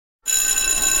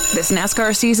This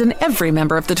NASCAR season, every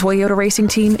member of the Toyota racing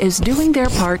team is doing their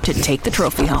part to take the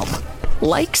trophy home.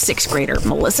 Like 6th grader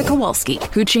Melissa Kowalski,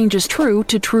 who changes true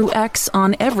to True X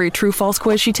on every true-false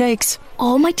quiz she takes.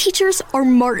 All my teachers are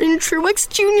Martin Truex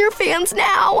Jr. fans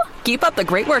now. Keep up the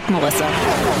great work, Melissa.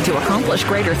 To accomplish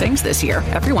greater things this year,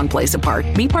 everyone plays a part.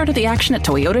 Be part of the action at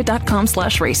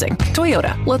toyota.com/racing.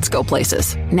 Toyota, let's go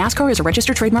places. NASCAR is a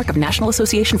registered trademark of National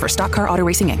Association for Stock Car Auto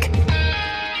Racing, Inc.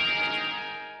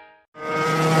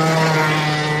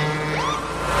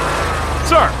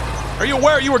 Sir, are you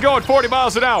aware you were going 40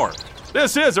 miles an hour?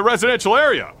 This is a residential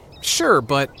area. Sure,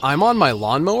 but I'm on my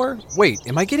lawnmower? Wait,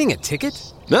 am I getting a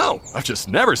ticket? No, I've just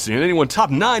never seen anyone top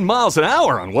 9 miles an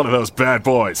hour on one of those bad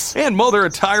boys. And mow their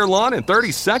entire lawn in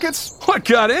 30 seconds? What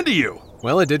got into you?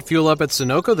 Well, I did fuel up at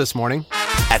Sunoco this morning.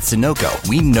 At Sunoco,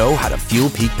 we know how to fuel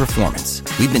peak performance.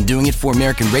 We've been doing it for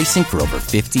American racing for over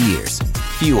 50 years.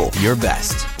 Fuel your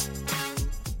best.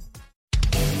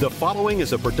 The following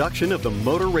is a production of the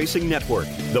Motor Racing Network,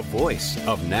 the voice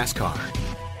of NASCAR.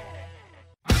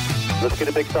 Let's get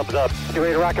a big thumbs up. Get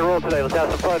ready to rock and roll today. Let's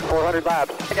have some fun. 400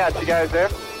 laps. I got you guys there.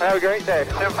 Have a great day.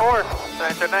 10-4.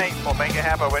 9-8. We'll make it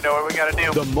happen. We know what we got to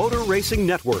do. The Motor Racing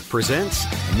Network presents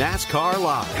NASCAR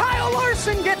Live. Kyle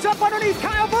Larson gets up underneath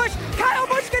Kyle Busch. Kyle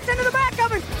Busch gets into the back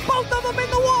of it. Both of them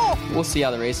in the wall. We'll see how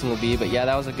the racing will be, but yeah,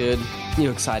 that was a good,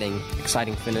 exciting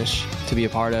finish to be a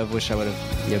part of. Wish I would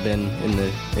have, been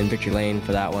in victory lane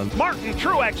for that one. Martin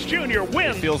Truex Jr.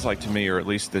 wins. It feels like to me, or at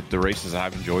least the races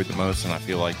I've enjoyed the most, and I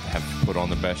feel like have put on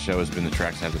the best show, has been the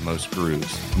tracks that have the most grooves.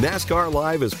 NASCAR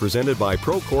Live is presented by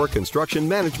Procore Construction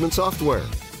Management Software.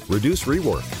 Reduce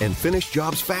rework and finish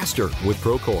jobs faster with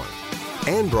Procore.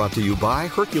 And brought to you by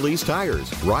Hercules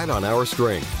Tires, right on our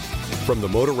strength. From the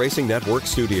Motor Racing Network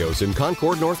studios in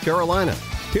Concord, North Carolina,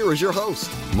 here is your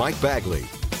host, Mike Bagley.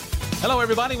 Hello,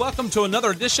 everybody. Welcome to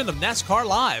another edition of NASCAR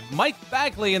Live. Mike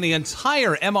Bagley and the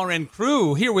entire MRN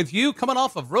crew here with you, coming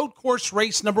off of road course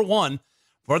race number 1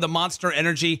 for the Monster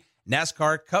Energy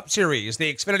NASCAR Cup Series.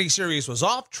 The Xfinity Series was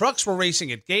off. Trucks were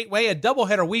racing at Gateway, a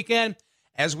doubleheader weekend,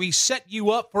 as we set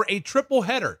you up for a triple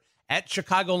header at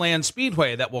Chicagoland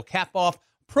Speedway that will cap off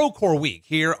Procore Week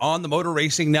here on the Motor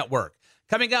Racing Network.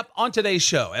 Coming up on today's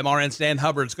show, MRN's Dan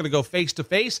Hubbard's going to go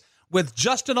face-to-face with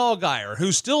Justin Allgaier,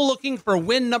 who's still looking for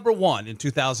win number 1 in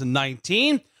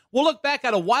 2019. We'll look back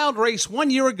at a wild race 1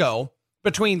 year ago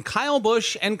between Kyle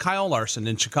Busch and Kyle Larson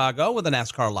in Chicago with the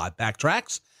NASCAR Live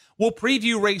Backtracks. We'll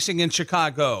preview racing in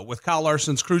Chicago with Kyle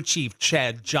Larson's crew chief,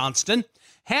 Chad Johnston.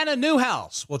 Hannah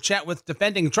Newhouse will chat with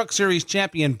defending Truck Series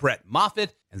champion Brett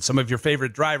Moffitt. And some of your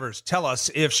favorite drivers tell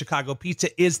us if Chicago pizza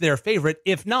is their favorite.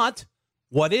 If not,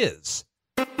 what is?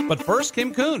 But first,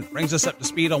 Kim Kuhn brings us up to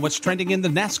speed on what's trending in the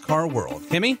NASCAR world.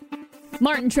 Kimmy?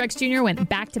 Martin Truex Jr. went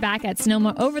back-to-back at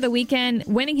Sonoma over the weekend,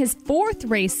 winning his 4th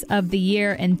race of the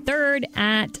year and 3rd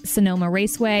at Sonoma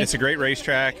Raceway. It's a great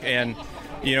racetrack, and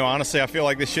honestly, I feel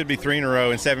like this should be 3 in a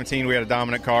row. In 17, we had a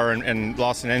dominant car and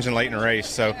lost an engine late in the race.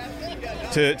 So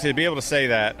to be able to say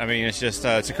that, I mean, it's just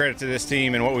it's a credit to this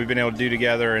team and what we've been able to do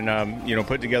together and,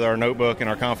 put together our notebook and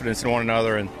our confidence in one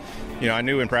another. And, I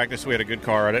knew in practice we had a good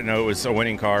car. I didn't know it was a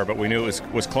winning car, but we knew it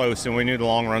was close, and we knew the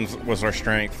long run was our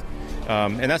strength.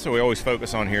 And that's what we always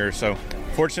focus on here. So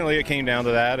fortunately, it came down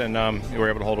to that, and we were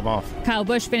able to hold them off. Kyle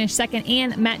Busch finished 2nd,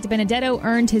 and Matt DiBenedetto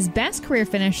earned his best career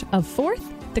finish of 4th.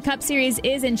 The Cup Series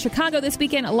is in Chicago this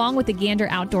weekend, along with the Gander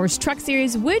Outdoors Truck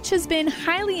Series, which has been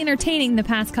highly entertaining the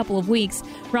past couple of weeks.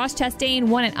 Ross Chastain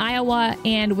won at Iowa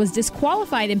and was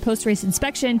disqualified in post-race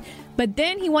inspection, but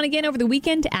then he won again over the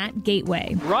weekend at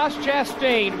Gateway. Ross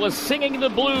Chastain was singing the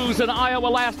blues in Iowa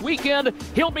last weekend.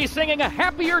 He'll be singing a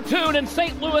happier tune in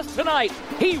St. Louis tonight.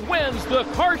 He wins the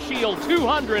Car Shield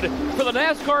 200 for the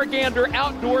NASCAR Gander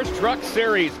Outdoors Truck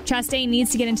Series. Chastain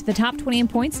needs to get into the top 20 in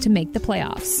points to make the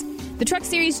playoffs. The Truck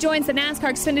Series joins the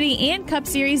NASCAR Xfinity and Cup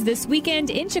Series this weekend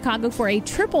in Chicago for a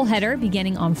triple header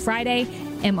beginning on Friday.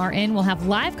 MRN will have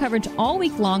live coverage all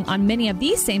week long on many of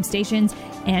these same stations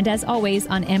and, as always,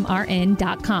 on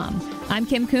MRN.com. I'm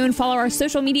Kim Kuhn. Follow our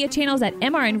social media channels at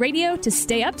MRN Radio to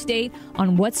stay up to date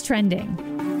on what's trending.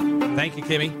 Thank you,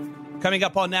 Kimmy. Coming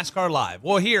up on NASCAR Live,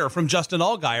 we'll hear from Justin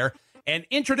Allgaier and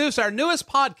introduce our newest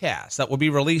podcast that will be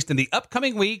released in the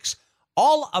upcoming weeks,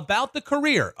 all about the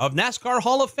career of NASCAR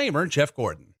Hall of Famer Jeff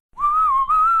Gordon.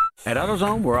 At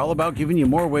AutoZone, we're all about giving you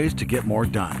more ways to get more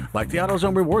done, like the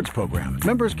AutoZone Rewards program.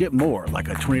 Members get more, like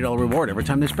a $20 reward every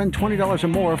time they spend $20 or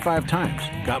more 5 times.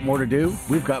 Got more to do?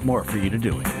 We've got more for you to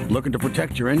do it. Looking to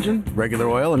protect your engine? Regular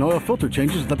oil and oil filter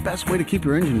changes are the best way to keep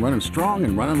your engine running strong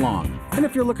and running long. And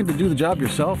if you're looking to do the job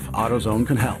yourself, AutoZone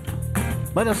can help.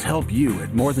 Let us help you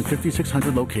at more than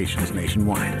 5,600 locations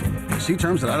nationwide. See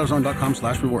terms at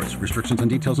AutoZone.com/rewards. Restrictions and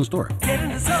details in store. Get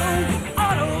in the zone,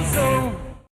 AutoZone.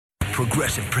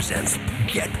 Progressive presents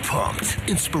Get Pumped.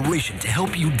 Inspiration to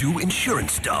help you do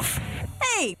insurance stuff.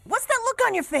 Hey, what's that look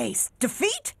on your face?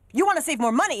 Defeat? You want to save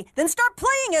more money? Then start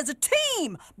playing as a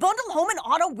team! Bundle home and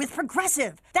auto with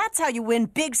Progressive. That's how you win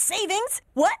big savings.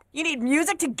 What? You need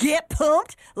music to get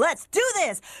pumped? Let's do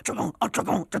this! Hold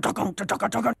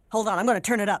on, I'm going to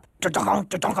turn it up.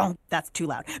 That's too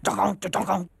loud.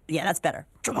 Yeah, that's better.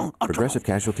 Progressive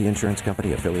Casualty Insurance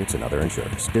Company, affiliates, and other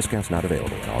insurers. Discounts not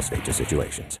available in all states or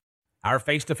situations. Our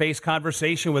face-to-face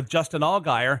conversation with Justin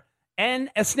Allgaier and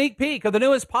a sneak peek of the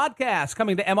newest podcast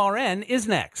coming to MRN is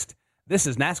next. This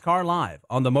is NASCAR Live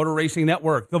on the Motor Racing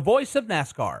Network, the voice of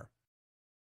NASCAR.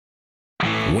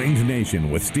 Winged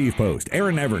Nation with Steve Post,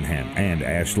 Aaron Evernham, and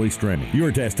Ashley Stremme.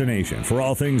 Your destination for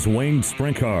all things winged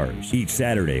sprint cars. Each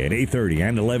Saturday at 8:30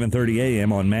 and 11:30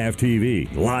 a.m. on MAV TV.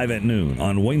 Live at noon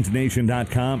on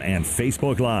wingednation.com and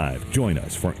Facebook Live. Join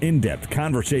us for in-depth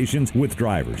conversations with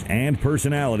drivers and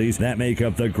personalities that make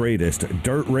up the greatest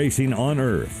dirt racing on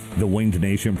earth. The Winged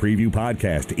Nation Preview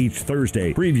Podcast each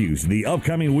Thursday previews the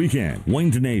upcoming weekend.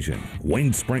 Winged Nation,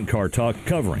 winged sprint car talk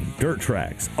covering dirt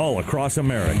tracks all across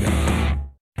America.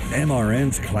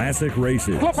 MRN's Classic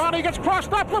Races. Labonte gets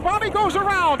crossed up. Labonte goes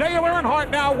around. Dale Earnhardt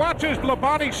now watches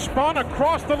Labonte spun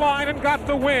across the line and got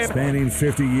the win. Spanning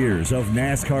 50 years of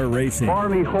NASCAR racing.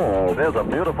 Barney Hall. There's a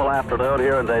beautiful afternoon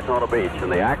here in Daytona Beach,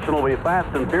 and the action will be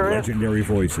fast and furious. Legendary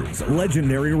voices,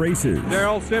 legendary races.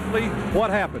 Daryl, simply, what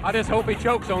happened? I just hope he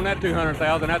chokes on that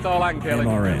 200,000. That's all I can tell him.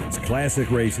 MRN's Classic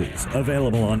Races,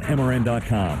 available on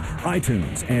MRN.com,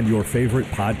 iTunes, and your favorite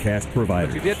podcast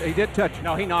provider. He did touch.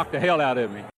 No, he knocked the hell out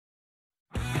of me.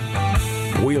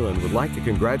 Whelen would like to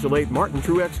congratulate Martin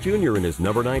Truex Jr. and his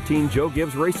number 19 Joe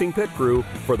Gibbs Racing Pit Crew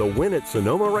for the win at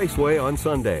Sonoma Raceway on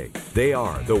Sunday. They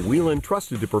are the Whelen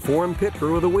Trusted to Perform Pit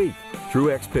Crew of the Week.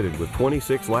 Truex pitted with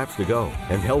 26 laps to go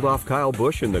and held off Kyle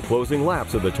Busch in the closing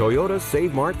laps of the Toyota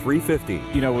Save Mart 350.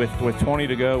 You know, with 20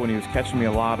 to go, when he was catching me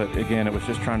a lot, again, it was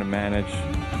just trying to manage,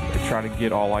 to try to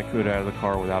get all I could out of the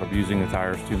car without abusing the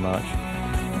tires too much.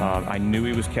 I knew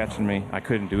he was catching me. I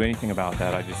couldn't do anything about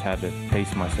that. I just had to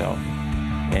pace myself.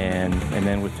 And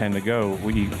then with 10 to go,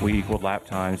 we equaled lap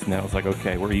times, and then it was like,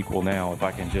 okay, we're equal now. If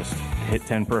I can just hit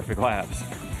 10 perfect laps,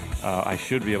 I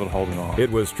should be able to hold it on.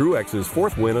 It was Truex's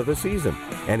fourth win of the season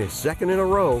and his second in a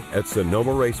row at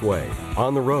Sonoma Raceway.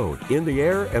 On the road, in the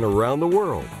air, and around the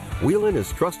world, Whelen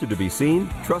is trusted to be seen,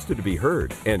 trusted to be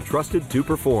heard, and trusted to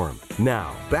perform.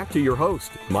 Now, back to your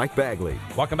host, Mike Bagley.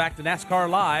 Welcome back to NASCAR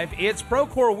Live. It's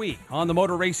Procore Week on the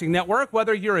Motor Racing Network.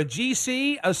 Whether you're a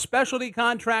GC, a specialty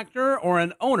contractor, or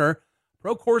an owner,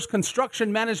 Procore's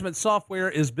construction management software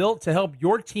is built to help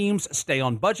your teams stay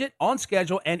on budget, on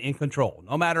schedule, and in control.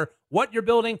 No matter what you're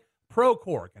building,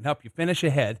 Procore can help you finish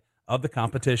ahead of the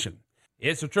competition.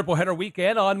 It's a triple header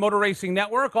weekend on Motor Racing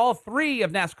Network. All three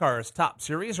of NASCAR's top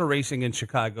series are racing in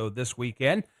Chicago this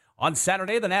weekend. On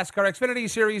Saturday, the NASCAR Xfinity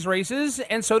Series races,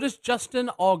 and so does Justin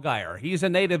Allgaier. He's a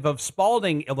native of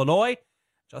Spalding, Illinois.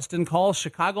 Justin calls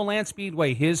Chicagoland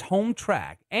Speedway his home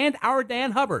track, and our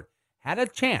Dan Hubbard had a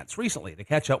chance recently to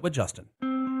catch up with Justin.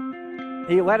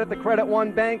 He led at the Credit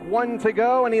One Bank, 1 to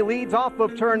go, and he leads off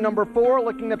of turn number 4,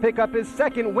 looking to pick up his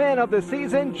second win of the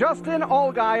season. Justin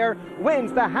Allgaier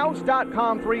wins the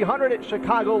House.com 300 at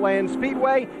Chicagoland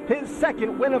Speedway, his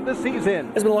second win of the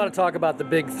season. There's been a lot of talk about the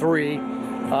big three.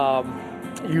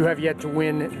 You have yet to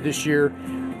win this year.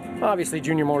 Obviously,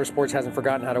 Junior Motorsports hasn't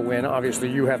forgotten how to win. Obviously,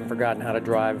 you haven't forgotten how to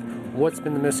drive. What's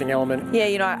been the missing element?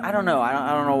 Yeah, I don't know.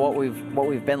 I don't know what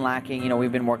we've been lacking.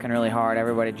 We've been working really hard.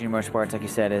 Everybody at Junior Motorsports, like you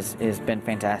said, has been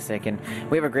fantastic, and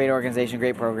we have a great organization,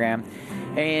 great program.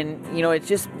 And it's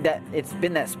just that it's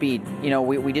been that speed.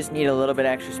 We just need a little bit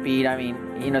extra speed. I mean,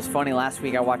 it's funny. Last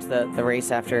week I watched the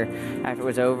race after it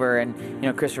was over,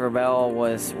 and Christopher Bell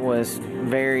was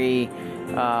very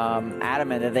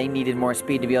adamant that they needed more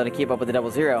speed to be able to keep up with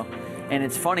the 00. And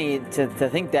it's funny to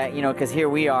think that, because here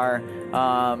we are,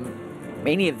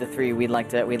 any of the three we'd like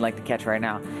to catch right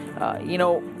now.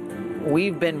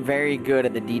 We've been very good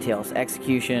at the details,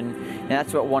 execution, and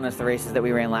that's what won us the races that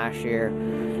we ran last year.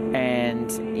 And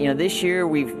this year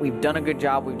we've done a good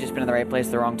job. We've just been in the right place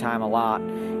at the wrong time a lot,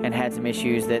 and had some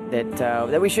issues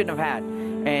that we shouldn't have had.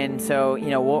 And so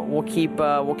we'll keep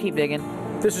digging.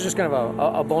 This is just kind of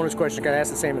a bonus question. I got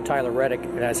asked the same to Tyler Reddick,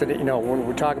 and I said, when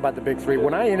we talk about the big three,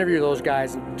 when I interview those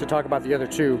guys to talk about the other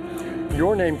two,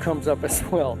 your name comes up as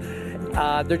well.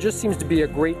 There just seems to be a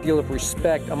great deal of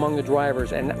respect among the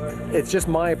drivers, and it's just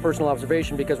my personal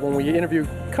observation, because when we interview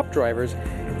Cup drivers,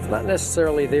 It's not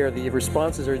necessarily there. The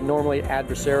responses are normally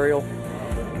adversarial,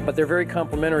 but they're very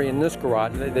complimentary in this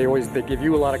garage. They give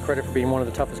you a lot of credit for being one of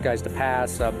the toughest guys to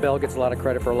pass. Bell gets a lot of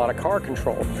credit for a lot of car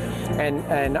control.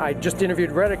 And I just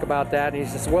interviewed Reddick about that, and he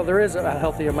says, well, there is a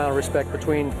healthy amount of respect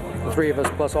between the three of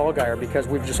us plus Allgaier because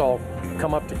we've just all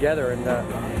come up together.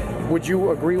 And would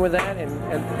you agree with that?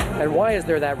 And why is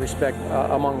there that respect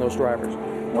among those drivers?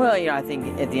 Well, I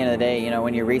think at the end of the day,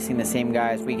 when you're racing the same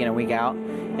guys week in and week out,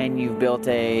 and you've built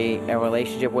a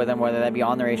relationship with them, whether that be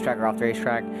on the racetrack or off the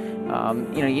racetrack,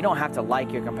 you don't have to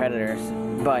like your competitors,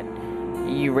 but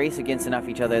you race against enough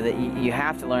each other that you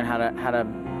have to learn how to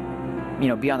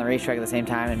be on the racetrack at the same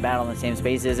time and battle in the same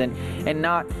spaces and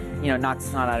not, knock the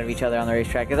snot out of each other on the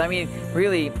racetrack. Because,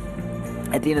 really,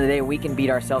 at the end of the day, we can beat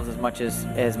ourselves as much as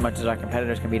our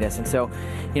competitors can beat us. And so,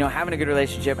 having a good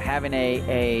relationship, having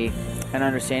an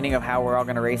understanding of how we're all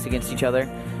going to race against each other,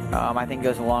 I think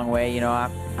goes a long way.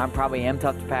 I probably am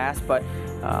tough to pass, but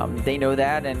they know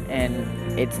that,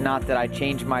 and it's not that I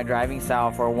change my driving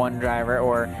style for one driver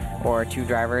or two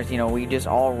drivers. We just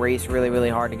all race really, really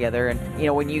hard together.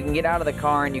 And when you can get out of the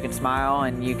car and you can smile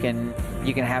and you can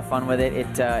have fun with it,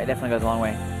 it definitely goes a long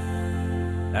way.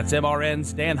 That's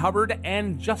MRN's Dan Hubbard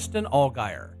and Justin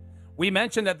Allgaier. We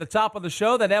mentioned at the top of the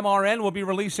show that MRN will be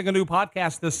releasing a new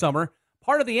podcast this summer,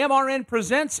 part of the MRN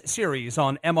Presents series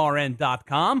on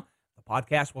MRN.com. The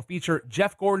podcast will feature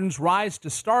Jeff Gordon's rise to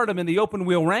stardom in the open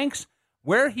wheel ranks,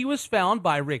 where he was found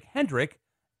by Rick Hendrick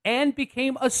and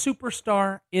became a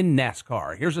superstar in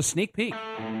NASCAR. Here's a sneak peek.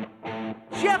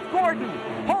 Jeff Gordon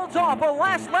holds off a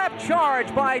last lap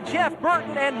charge by Jeff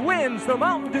Burton and wins the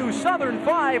Mountain Dew Southern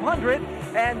 500.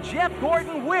 And Jeff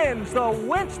Gordon wins the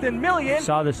Winston Million.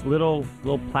 Saw this little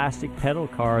plastic pedal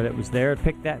car that was there,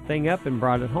 picked that thing up and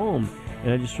brought it home.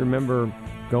 And I just remember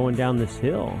going down this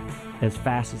hill as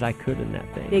fast as I could in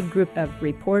that thing. Big group of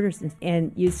reporters,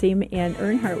 and you see him, and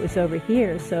Earnhardt was over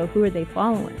here, so who are they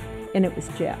following? And it was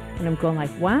Jeff. And I'm going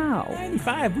like, wow.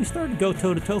 95, we started to go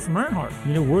toe-to-toe from Earnhardt.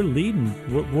 We're leading.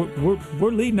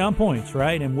 We're leading on points,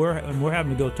 right? And we're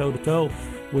having to go toe-to-toe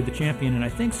with the champion. And I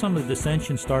think some of the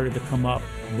dissension started to come up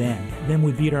then. Then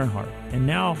we beat Earnhardt. And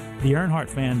now the Earnhardt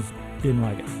fans didn't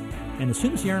like us. And as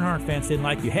soon as the Earnhardt fans didn't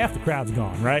like you, half the crowd's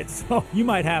gone, right? So you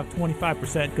might have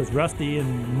 25% because Rusty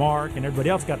and Mark and everybody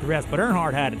else got the rest, but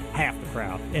Earnhardt had half the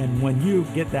crowd. And when you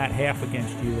get that half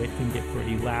against you, it can get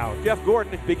pretty loud. Jeff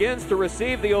Gordon begins to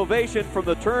receive the ovation from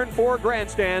the Turn 4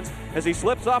 grandstands as he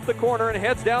slips off the corner and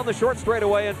heads down the short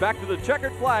straightaway and back to the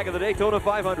checkered flag of the Daytona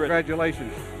 500.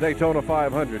 Congratulations, Daytona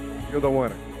 500. You're the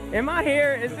winner. Am I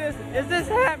here? Is this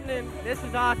happening? This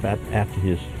is awesome. After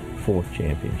his fourth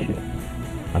championship,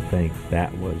 I think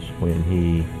that was when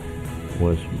he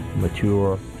was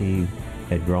mature. He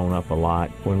had grown up a lot.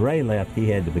 When Ray left, he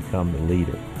had to become the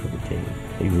leader of the team.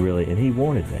 He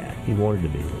wanted that. He wanted to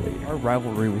be the leader. Our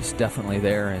rivalry was definitely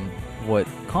there, and what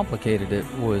complicated it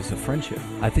was a friendship.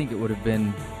 I think it would have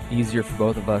been easier for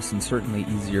both of us and certainly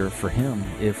easier for him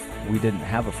if we didn't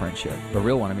have a friendship, a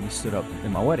real one. He stood up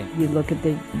in my wedding. You look at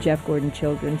the Jeff Gordon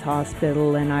Children's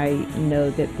Hospital, and I know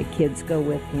that the kids go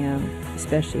with him,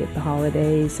 especially at the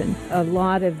holidays, and a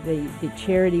lot of the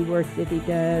charity work that he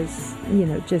does,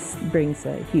 just brings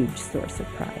a huge source of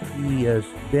pride. He has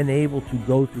been able to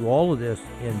go through all of this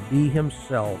and be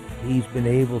himself. He's been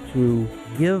able to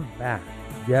give back.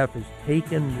 Jeff has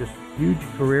taken this huge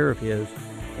career of his,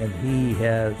 and he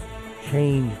has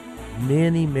changed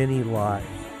many, many lives,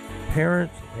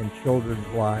 parents and children's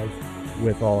lives,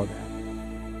 with all of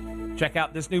that. Check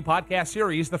out this new podcast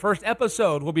series. The first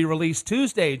episode will be released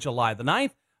Tuesday, July the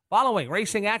 9th, following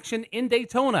racing action in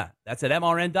Daytona. That's at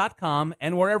MRN.com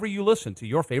and wherever you listen to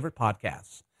your favorite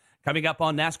podcasts. Coming up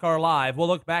on NASCAR Live, we'll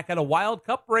look back at a Wild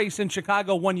Cup race in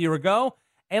Chicago 1 year ago,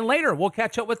 and later we'll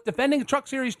catch up with defending Truck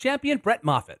Series champion Brett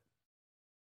Moffitt.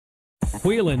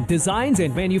 Whelen designs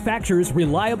and manufactures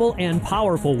reliable and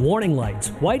powerful warning lights,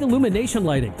 white illumination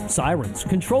lighting, sirens,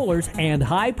 controllers, and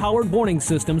high-powered warning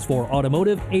systems for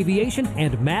automotive, aviation,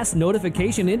 and mass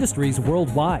notification industries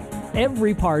worldwide.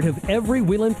 Every part of every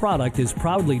Whelen product is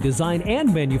proudly designed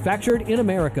and manufactured in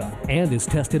America and is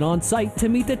tested on site to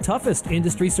meet the toughest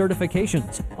industry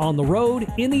certifications. On the road,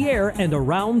 in the air, and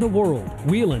around the world,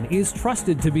 Whelen is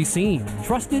trusted to be seen,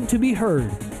 trusted to be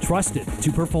heard, trusted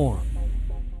to perform.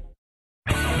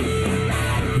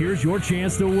 Here's Here's your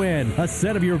chance to win a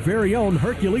set of your very own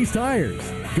Hercules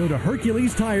tires. Go to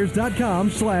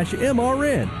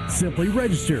HerculesTires.com/MRN. Simply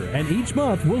register, and each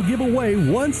month we'll give away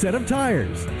one set of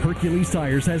tires. Hercules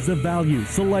Tires has the value,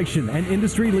 selection, and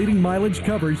industry-leading mileage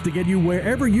coverage to get you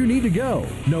wherever you need to go,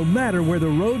 no matter where the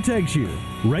road takes you.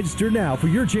 Register now for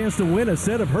your chance to win a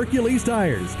set of Hercules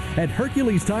tires at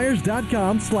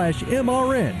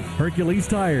HerculesTires.com/MRN. Hercules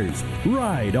Tires.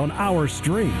 Ride on our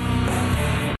street.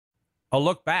 A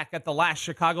look back at the last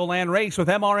Chicagoland race with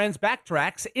MRN's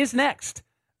Backtracks is next.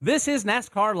 This is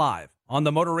NASCAR Live on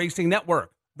the Motor Racing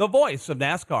Network, the voice of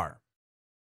NASCAR.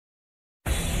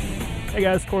 Hey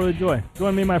guys, Corley Joy.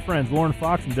 Join me and my friends Lauren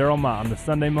Fox and Daryl Mott on the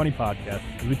Sunday Money Podcast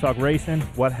as we talk racing.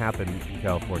 What happened in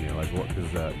California? Like what?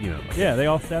 Because yeah, they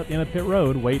all sat at the end of pit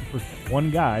road waiting for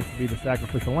one guy to be the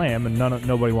sacrificial lamb, and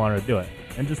nobody wanted to do it.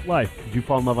 And just life. Did you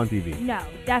fall in love on TV? No,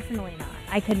 definitely not.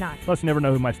 I could not. Plus, you never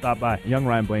know who might stop by. Young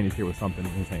Ryan Blaney's here with something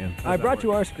in his hand. I brought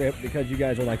you our script because you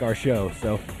guys are like our show.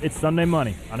 So it's Sunday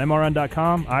Money on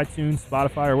MRN.com, iTunes,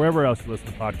 Spotify, or wherever else you listen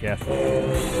to podcasts.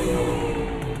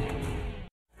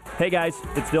 Hey guys,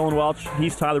 it's Dylan Welch.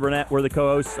 He's Tyler Burnett. We're the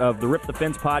co-hosts of the Rip the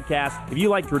Fence podcast. If you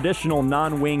like traditional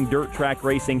non-wing dirt track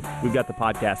racing, we've got the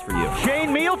podcast for you.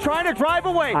 Shane Meal trying to drive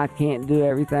away. I can't do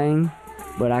everything,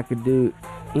 but I could do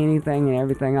anything and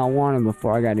everything I wanted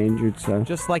before I got injured. So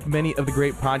just like many of the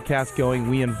great podcasts going,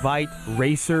 we invite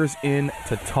racers in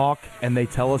to talk, and they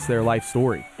tell us their life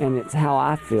story. And it's how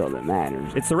I feel that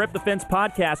matters. It's the Rip the Fence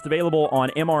podcast, available on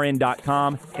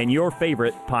MRN.com and your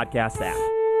favorite podcast app.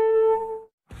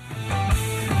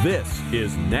 This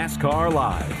is NASCAR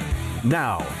Live.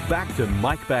 Now, back to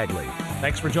Mike Bagley.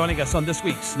 Thanks for joining us on this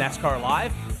week's NASCAR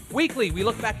Live. Weekly, we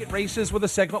look back at races with a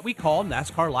segment we call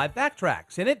NASCAR Live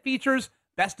Backtracks, and it features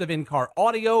best of in-car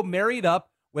audio married up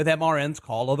with MRN's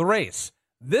Call of the Race.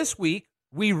 This week,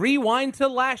 we rewind to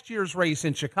last year's race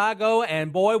in Chicago,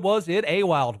 and boy, was it a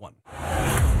wild one.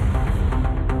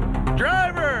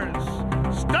 Drivers,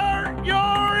 start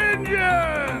your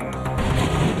engines!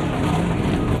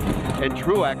 And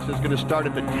Truex is going to start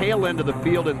at the tail end of the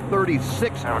field in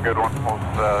 36. Have a good one.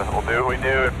 We'll do what we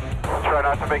do. Try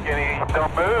not to make any dumb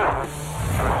moves.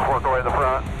 Just work away to the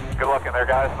front. Good luck in there,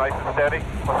 guys. Nice and steady.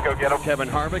 Let's go get them. Kevin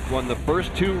Harvick won the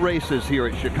first two races here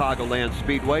at Chicagoland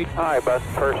Speedway. All right, bus.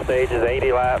 First stage is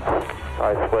 80 laps.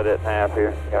 I split it in half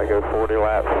here. Got to go 40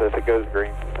 laps if it goes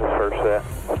green. This first set.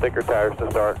 Sticker tires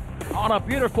to start. On a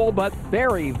beautiful but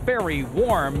very, very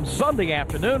warm Sunday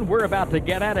afternoon, we're about to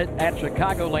get at it at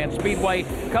Chicagoland Speedway.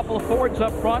 A couple of Fords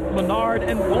up front, Menard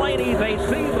and Blaney. They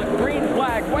see the green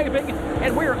flag waving,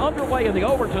 and we're underway in the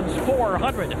Overton's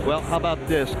 400. Well, how about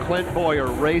this? Clint Boyer,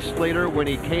 race leader, when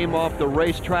he came off the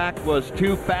racetrack, was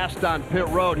too fast on pit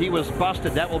road. He was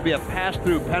busted. That will be a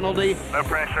pass-through penalty. No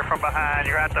pressure from behind.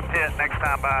 You're at the pit next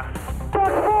time by.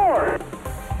 Truck 4!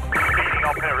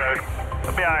 On pit road.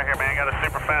 We'll be out of here, man. Got a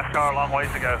super fast car, a long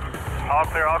ways to go. All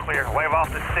clear, all clear. Wave off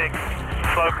to 6.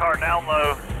 Slow car down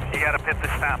low. You got to pit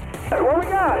this time. What we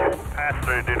got? Pass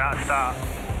through. Do not stop.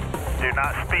 Do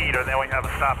not speed, or then we have a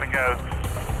stop and go.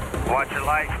 Watch your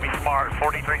lights. Be smart.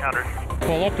 4,300.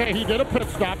 Well, okay, he did a pit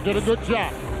stop. Did a good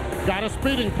job. Got a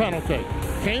speeding penalty.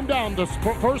 Came down. The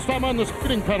first time on the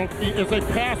speeding penalty is a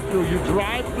pass-through. You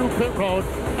drive through pit road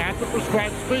at the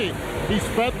prescribed speed. He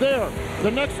sped there.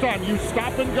 The next time you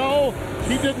stop and go,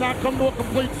 he did not come to a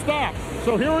complete stop.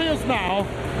 So here he is now.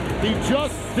 He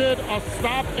just did a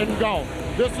stop and go.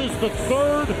 This is the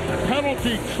third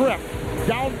penalty trip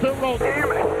down pit road.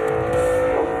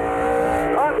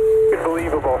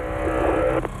 Unbelievable.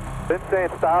 Been saying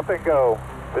stop and go.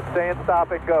 Been saying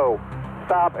stop and go.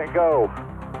 Stop and go.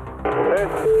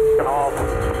 It's awful.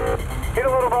 Get a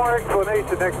little more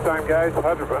explanation next time, guys.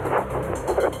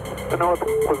 100%. To know what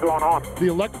was going on. The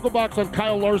electrical box on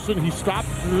Kyle Larson, he stopped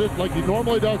like he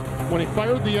normally does. When he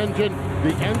fired the engine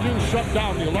shut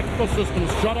down. The electrical system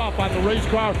shut off on the race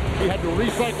car. He had to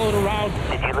recycle it around.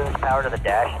 Did you lose power to the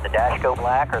dash? Did the dash go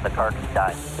black or the car just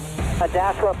died? A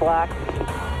dash went black.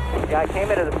 Yeah, I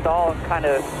came into the stall and kind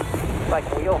of like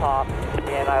wheel hop,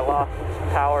 and I lost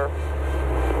power.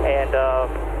 And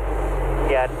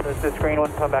yeah, the screen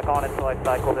wouldn't come back on until I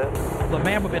cycled it. The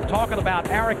man we've been talking about,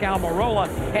 Eric Almirola,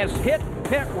 has hit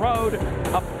pit road.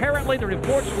 Apparently, the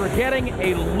reports were getting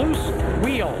a loose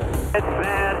wheel. It's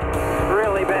bad,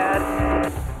 really bad.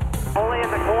 Only in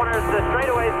the corners. The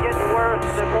straightaways getting worse.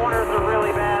 The corners are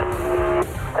really bad.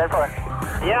 10-4.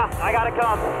 Yeah, I gotta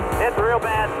come. It's real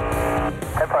bad.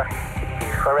 10-4.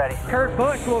 We're ready. Kurt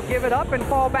Busch will give it up and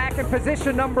fall back in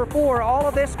position number 4. All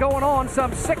of this going on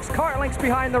some 6 car lengths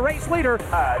behind the race leader.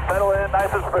 All right, settle in,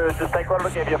 nice and smooth. Just take what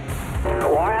it'll give you.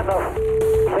 Why in the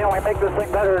can't we make this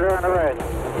thing better during the race?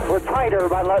 We're tighter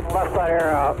by letting left side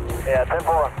air out. Yeah,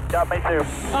 10-4. Got me too.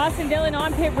 Austin Dillon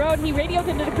on pit road. He radioed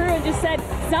into the crew and just said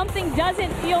something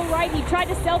doesn't feel right. He tried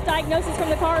to self-diagnosis from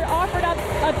the car, offered up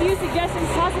a few suggestions,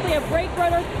 possibly a brake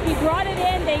rotor. He brought it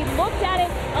in. They looked at it,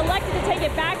 elected to take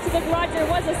it back to the garage. There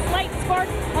was a slight spark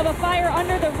of a fire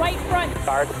under the right front.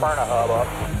 Sorry to burn a hub up.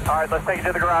 All right, let's take it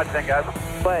to the garage then, guys.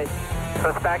 Wait.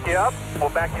 Let's back you up. We'll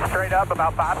back you straight up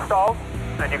about 5 stalls,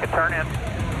 then you can turn in.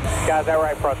 Guys, that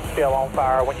right front's still on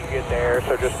fire when you get there,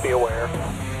 so just be aware.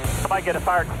 Somebody get a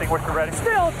fire extinguisher ready.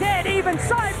 Still dead even,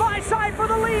 side by side for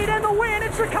the lead and the win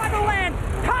in Chicagoland.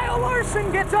 Kyle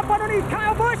Larson gets up underneath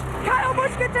Kyle Busch. Kyle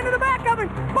Busch gets into the back of him.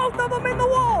 Both of them in the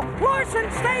wall. Larson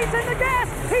stays in the gas.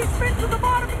 He spins to the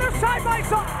bottom and they're side by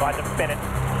side. Watch them spinning.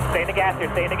 Stay in the gas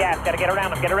here, stay in the gas. Gotta get around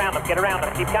them, get around them, get around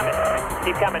them. Keep coming.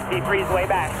 Keep coming. T3's way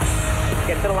back.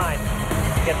 Get to the line.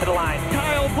 Get to the line.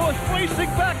 Kyle Busch racing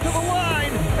back to the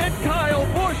line, and Kyle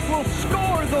Busch will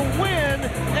score the win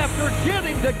after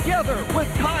getting together with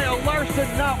Kyle Larson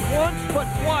not once but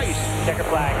twice. Checker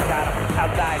flag. Got him.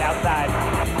 Outside, outside.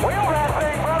 Wheel that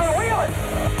thing, brother. Wheel it.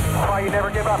 That's why you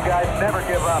never give up, guys. Never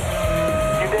give up.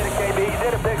 You did it, KB. You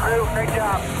did it, big crew. Great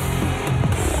job.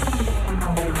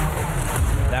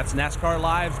 That's NASCAR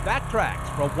Live's Backtracks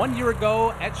from 1 year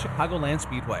ago at Chicagoland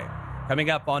Speedway. Coming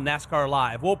up on NASCAR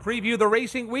Live, we'll preview the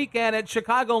racing weekend at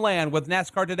Chicagoland with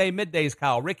NASCAR Today Midday's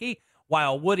Kyle Rickey,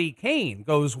 while Woody Kane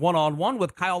goes one-on-one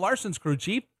with Kyle Larson's crew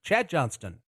chief, Chad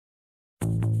Johnston.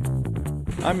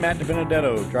 I'm Matt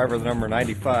DiBenedetto, driver of the number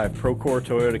 95 Procore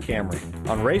Toyota Camry.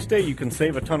 On race day, you can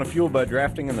save a ton of fuel by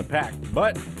drafting in the pack,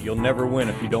 but you'll never win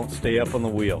if you don't stay up on the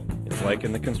wheel. It's like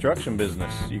in the construction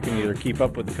business. You can either keep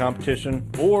up with the competition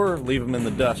or leave them in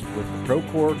the dust with the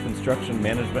Procore Construction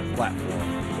Management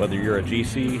Platform. Whether you're a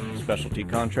GC, specialty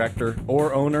contractor,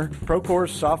 or owner,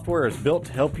 Procore's software is built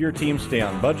to help your team stay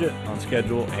on budget, on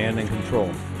schedule, and in control.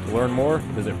 To learn more,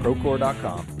 visit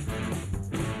Procore.com.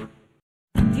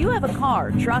 Do you have a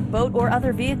car, truck, boat, or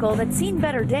other vehicle that's seen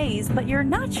better days, but you're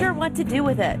not sure what to do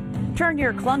with it? Turn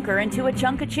your clunker into a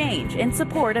chunk of change in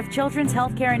support of children's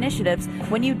healthcare initiatives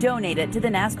when you donate it to the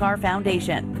NASCAR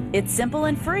Foundation. It's simple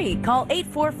and free. Call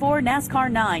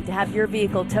 844-NASCAR-9 to have your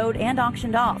vehicle towed and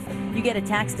auctioned off. You get a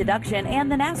tax deduction and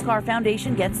the NASCAR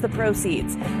Foundation gets the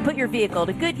proceeds. Put your vehicle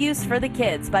to good use for the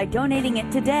kids by donating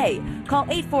it today. Call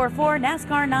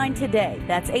 844-NASCAR-9 today.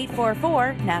 That's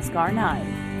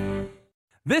 844-NASCAR-9.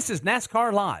 This is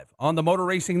NASCAR Live on the Motor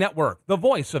Racing Network, the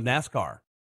voice of NASCAR.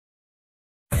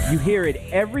 You hear it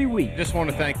every week. Just want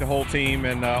to thank the whole team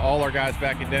and all our guys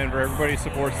back in Denver. Everybody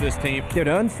supports this team. They're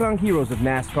the unsung heroes of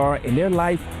NASCAR, and their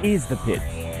life is the pits.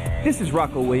 This is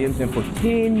Rocco Williams, and for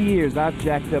 10 years, I've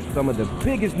jacked up some of the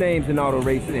biggest names in auto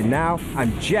racing, and now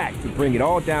I'm jacked to bring it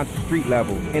all down to street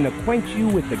level and acquaint you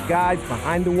with the guys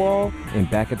behind the wall and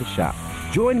back at the shop.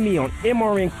 Join me on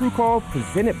MRN Crew Call,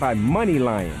 presented by Money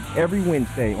Lion, every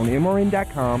Wednesday on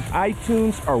MRN.com,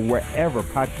 iTunes, or wherever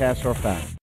podcasts are found.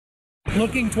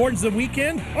 Looking towards the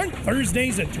weekend? Aren't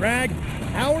Thursdays a drag?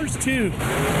 Ours too.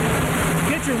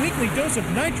 Get your weekly dose of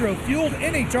nitro-fueled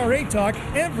NHRA talk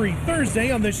every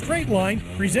Thursday on The Straight Line,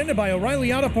 presented by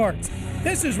O'Reilly Auto Parts.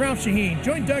 This is Ralph Shaheen.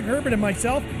 Join Doug Herbert and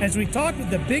myself as we talk with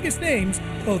the biggest names,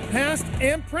 both past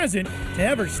and present, to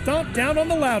ever stomp down on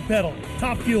the loud pedal.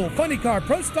 Top Fuel, Funny Car,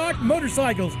 Pro Stock,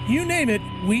 motorcycles, you name it,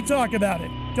 we talk about it.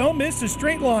 Don't miss The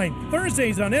Straight Line,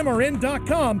 Thursdays on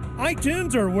MRN.com,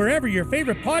 iTunes, or wherever your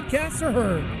favorite podcasts are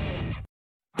heard.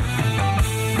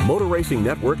 Motor Racing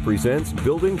Network presents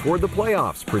Building Toward the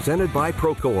Playoffs, presented by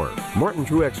Procore. Martin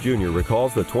Truex Jr.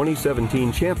 recalls the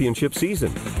 2017 championship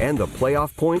season and the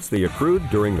playoff points they accrued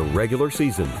during the regular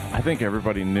season. I think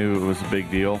everybody knew it was a big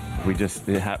deal.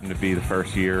 It happened to be the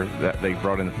first year that they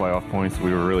brought in the playoff points.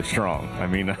 We were really strong. I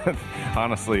mean,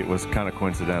 honestly, it was kind of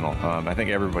coincidental. I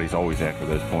think everybody's always after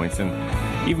those points, and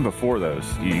even before those,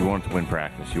 you want to win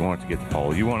practice. You want to get the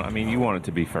pole. You want it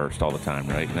to be first all the time,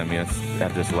 right? And I mean,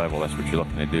 at this level, that's what you're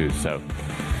looking to do. So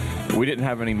we didn't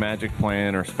have any magic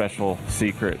plan or special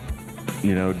secret,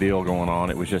 deal going on.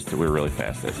 It was just that we were really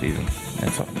fast that season.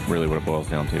 That's really what it boils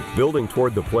down to. Building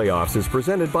Toward the Playoffs is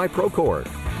presented by Procore.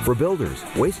 For builders,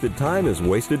 wasted time is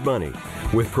wasted money.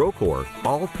 With Procore,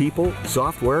 all people,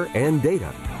 software, and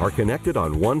data are connected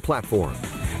on one platform.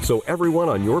 So everyone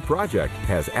on your project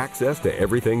has access to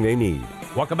everything they need.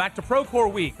 Welcome back to Procore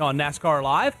Week on NASCAR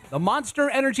Live. The Monster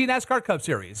Energy NASCAR Cup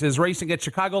Series is racing at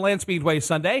Chicagoland Speedway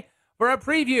Sunday. For a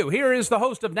preview, here is the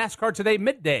host of NASCAR Today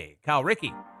Midday, Kyle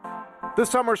Rickey. The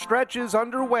summer stretch is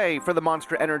underway for the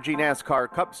Monster Energy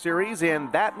NASCAR Cup Series, and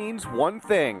that means one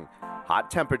thing: hot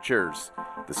temperatures.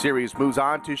 The series moves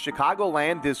on to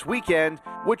Chicagoland this weekend,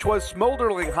 which was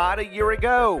smoldering hot a year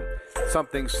ago.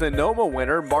 Something Sonoma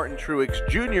winner Martin Truex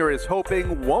Jr. is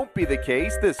hoping won't be the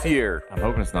case this year. I'm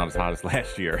hoping it's not as hot as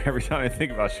last year. Every time I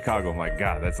think about Chicago, I'm like,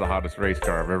 God, that's the hottest race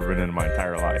car I've ever been in my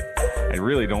entire life. I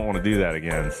really don't want to do that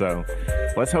again. So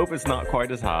let's hope it's not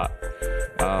quite as hot.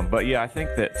 But yeah, I think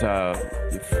that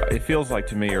it feels like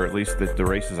to me, or at least the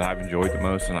races I've enjoyed the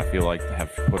most and I feel like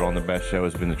have put on the best show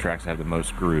has been the tracks that have the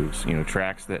most grooves. You know,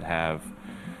 tracks that have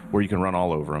where you can run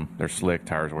all over them. They're slick,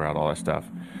 tires wear out, all that stuff.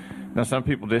 Now, some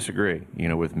people disagree, you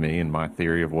know, with me and my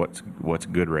theory of what's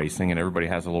good racing, and everybody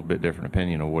has a little bit different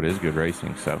opinion of what is good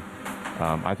racing. So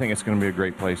I think it's going to be a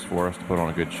great place for us to put on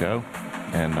a good show,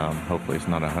 and hopefully it's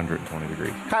not 120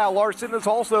 degrees. Kyle Larson is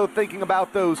also thinking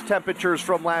about those temperatures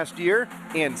from last year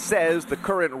and says the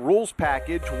current rules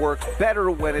package works better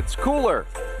when it's cooler,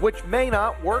 which may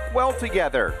not work well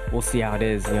together. We'll see how it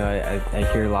is. You know, I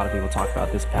hear a lot of people talk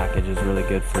about this package is really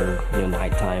good for, you know,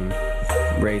 nighttime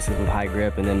races with high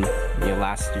grip, and then, you know,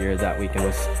 last year that weekend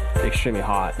was extremely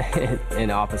hot and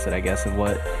opposite, I guess, of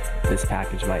what this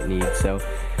package might need. So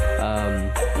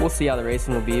we'll see how the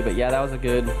racing will be, but yeah, that was a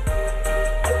good,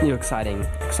 you know,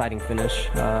 exciting finish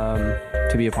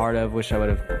to be a part of. Wish I would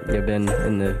have, you know, been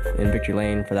in victory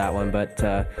lane for that one, but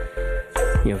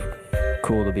you know,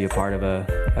 cool to be a part of a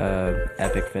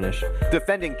epic finish.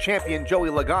 Defending champion Joey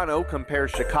Logano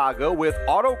compares Chicago with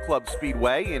Auto Club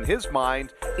Speedway in his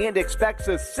mind and expects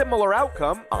a similar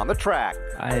outcome on the track.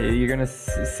 You're going to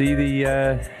see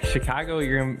the Chicago,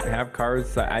 you're going to have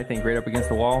cars, I think, right up against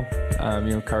the wall.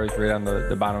 You know, cars right on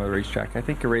the bottom of the racetrack. I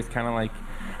think a race kind of like,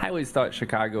 I always thought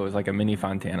Chicago was like a mini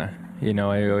Fontana. You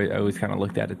know, I always kind of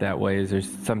looked at it that way. There's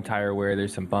some tire wear,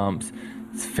 there's some bumps.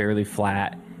 It's fairly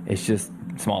flat. It's just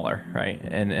smaller, right?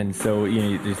 And so,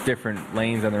 you know, there's different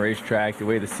lanes on the racetrack, the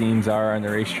way the seams are on the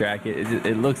racetrack.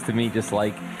 It looks to me just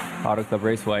like Auto Club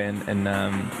Raceway, and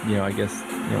you know, I guess,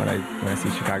 you know, when I see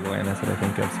Chicagoland, that's what I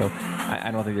think of. So I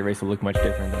don't think the race will look much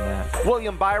different than that.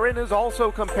 William Byron is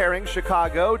also comparing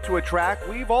Chicago to a track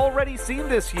we've already seen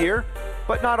this year,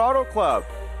 but not Auto Club.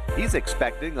 He's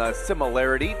expecting a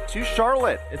similarity to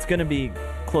Charlotte. It's going to be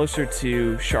closer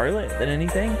to Charlotte than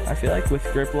anything, I feel like, with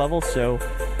grip level. So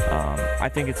I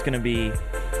think it's going to be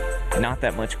not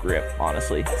that much grip,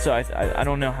 honestly. So I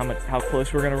don't know how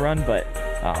close we're going to run, but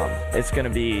it's going to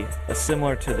be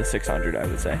similar to the 600, I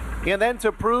would say. And then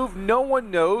to prove no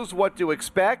one knows what to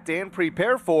expect and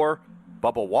prepare for,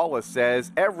 Bubba Wallace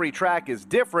says every track is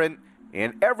different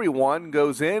and everyone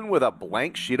goes in with a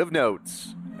blank sheet of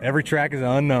notes. Every track is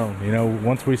unknown. You know,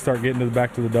 once we start getting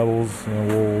back to the doubles, you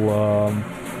know,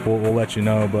 we'll let you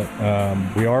know. But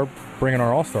we are bringing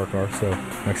our all-star car, so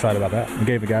I'm excited about that. We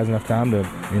gave the guys enough time to,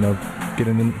 you know,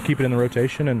 keep it in the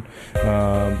rotation, and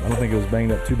I don't think it was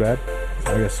banged up too bad.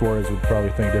 I guess Suarez would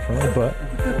probably think differently, but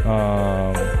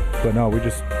no, we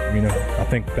just, you know, I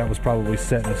think that was probably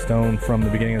set in stone from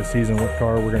the beginning of the season what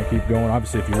car we're going to keep going.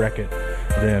 Obviously, if you wreck it,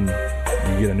 then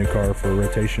you get a new car for a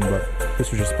rotation, but this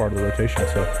was just part of the rotation,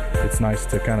 so it's nice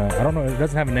to kind of, I don't know, it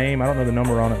doesn't have a name, I don't know the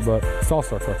number on it, but it's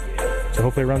all-star car. So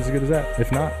hopefully it runs as good as that.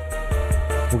 If not,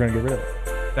 we're going to get rid of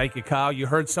it. Thank you, Kyle. You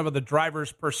heard some of the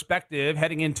driver's perspective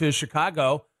heading into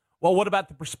Chicago. Well, what about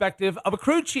the perspective of a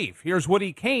crew chief? Here's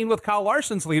Woody Kane with Kyle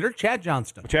Larson's leader, Chad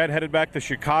Johnston. Chad headed back to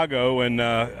Chicago in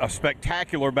a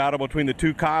spectacular battle between the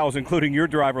two Kyles, including your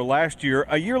driver last year.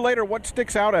 A year later, what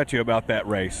sticks out at you about that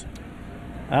race?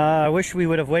 I wish we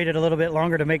would have waited a little bit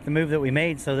longer to make the move that we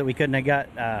made so that we wouldn't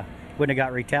have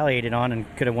got retaliated on and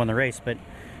could have won the race. But,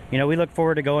 you know, we look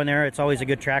forward to going there. It's always a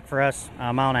good track for us.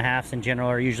 Mile and a halves in general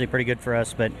are usually pretty good for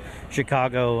us, but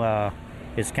Chicago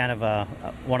is kind of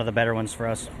one of the better ones for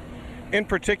us. In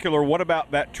particular, what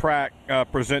about that track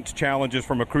presents challenges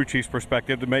from a crew chief's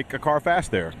perspective to make a car fast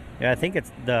there? Yeah, I think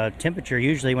it's the temperature.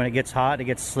 Usually when it gets hot, it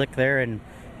gets slick there, and,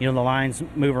 you know, the lines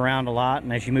move around a lot,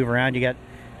 and as you move around,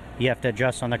 you have to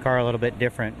adjust on the car a little bit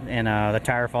different, and the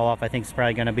tire fall off I think is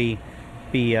probably going to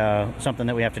be something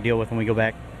that we have to deal with when we go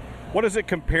back. What does it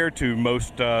compare to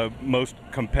most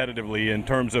competitively in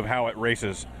terms of how it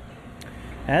races?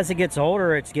 As it gets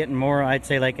older, it's getting more, I'd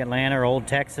say, like Atlanta or old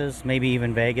Texas, maybe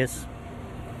even Vegas.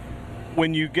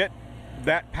 When you get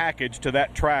that package to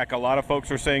that track, a lot of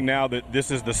folks are saying now that this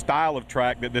is the style of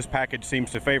track that this package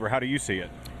seems to favor. How do you see it?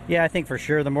 Yeah, I think for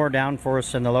sure the more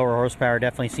downforce and the lower horsepower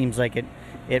definitely seems like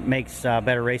it makes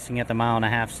better racing at the mile and a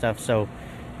half stuff. So,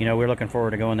 you know, we're looking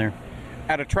forward to going there.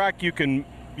 At a track, you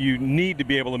need to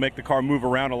be able to make the car move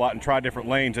around a lot and try different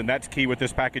lanes, and that's key with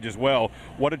this package as well.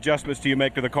 What adjustments do you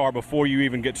make to the car before you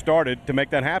even get started to make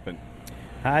that happen?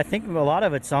 I think a lot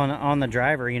of it's on the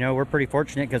driver. You know, we're pretty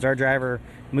fortunate because our driver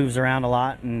moves around a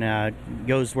lot and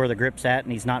goes where the grip's at,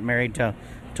 and he's not married to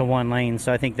one lane.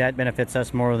 So I think that benefits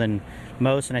us more than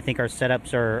most, and I think our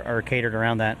setups are catered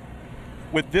around that.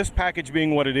 With this package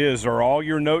being what it is, are all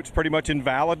your notes pretty much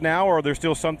invalid now, or are there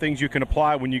still some things you can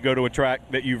apply when you go to a track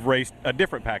that you've raced a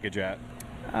different package at?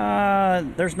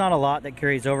 There's not a lot that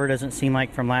carries over. It doesn't seem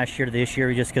like from last year to this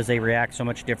year, just because they react so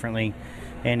much differently,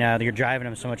 and you're driving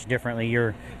them so much differently.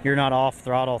 You're not off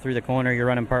throttle through the corner. You're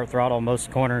running part throttle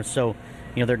most corners, so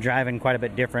they're driving quite a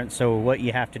bit different. So what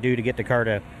you have to do to get the car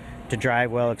to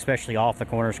drive well, especially off the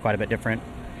corner, is quite a bit different.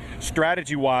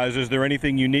 Strategy-wise, is there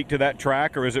anything unique to that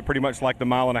track, or is it pretty much like the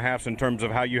mile and a half in terms of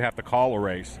how you have to call a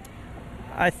race?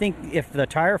 I think if the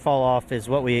tire fall off is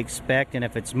what we expect, and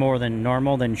if it's more than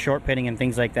normal, then short pitting and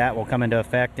things like that will come into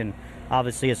effect. And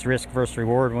obviously it's risk versus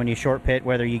reward when you short pit,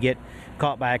 whether you get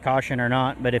caught by a caution or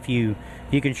not. But if you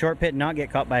can short pit and not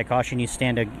get caught by a caution, you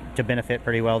stand to benefit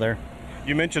pretty well there.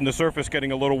 You mentioned the surface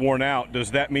getting a little worn out. Does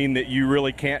that mean that you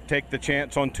really can't take the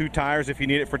chance on 2 tires if you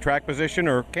need it for track position,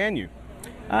 or can you?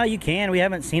 You can. We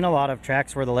haven't seen a lot of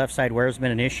tracks where the left side wear has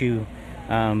been an issue.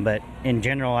 But in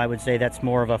general, I would say that's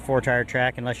more of a 4-tire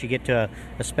track unless you get to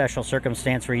a special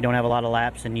circumstance where you don't have a lot of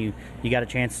laps and you got a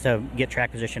chance to get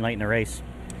track position late in the race.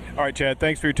 All right, Chad,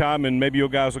 thanks for your time, and maybe you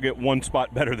guys will get one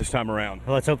spot better this time around.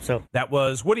 Well, let's hope so. That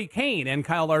was Woody Kane and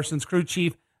Kyle Larson's crew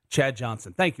chief, Chad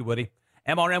Johnson. Thank you, Woody.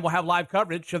 MRN will have live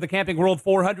coverage of the Camping World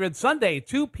 400 Sunday,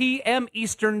 2 p.m.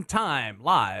 Eastern Time,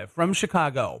 live from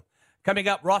Chicago. Coming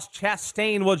up, Ross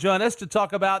Chastain will join us to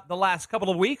talk about the last couple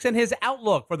of weeks and his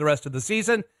outlook for the rest of the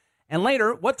season. And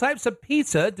later, what types of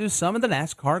pizza do some in the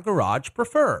NASCAR garage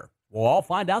prefer? We'll all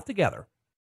find out together.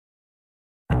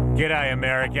 G'day,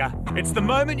 America. It's the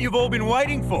moment you've all been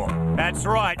waiting for. That's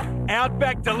right,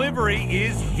 Outback Delivery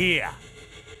is here.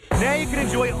 Now you can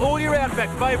enjoy all your Outback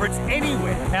favourites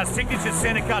anywhere. Our signature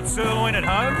centre cut sirloin at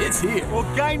home. It's here. Or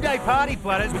game day party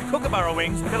platters with Kookaburra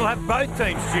wings that'll have both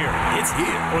teams cheering. It's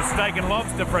here. Or steak and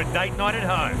lobster for a date night at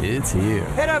home. It's here.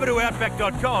 Head over to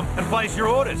Outback.com and place your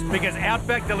orders because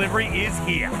Outback Delivery is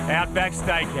here. Outback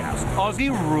Steakhouse. Aussie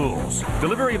rules.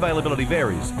 Delivery availability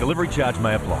varies. Delivery charge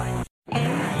may apply.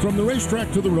 From the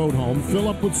racetrack to the road home, fill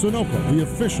up with Sunoco, the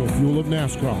official fuel of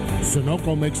NASCAR.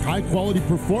 Sunoco makes high-quality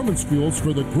performance fuels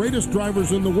for the greatest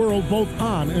drivers in the world, both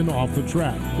on and off the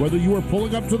track. Whether you are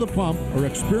pulling up to the pump or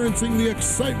experiencing the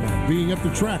excitement of being at the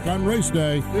track on race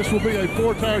day, this will be a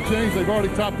 4-tire change. They've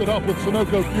already topped it off with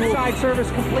Sunoco fuel. Side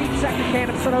service complete, second can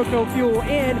of Sunoco fuel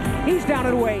in. He's down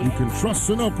and away. You can trust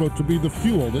Sunoco to be the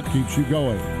fuel that keeps you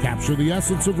going. Capture the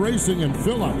essence of racing and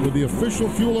fill up with the official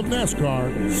fuel of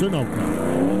NASCAR, Sunoco.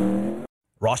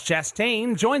 Ross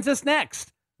Chastain joins us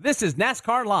next. This is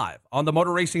NASCAR Live on the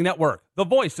Motor Racing Network, the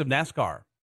voice of NASCAR.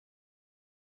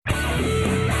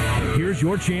 Here's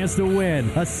your chance to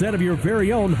win a set of your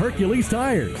very own Hercules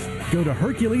tires. Go to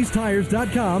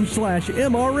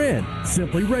HerculesTires.com/MRN.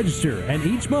 Simply register, and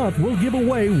each month we'll give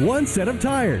away one set of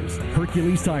tires.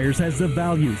 Hercules Tires has the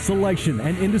value, selection,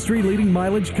 and industry-leading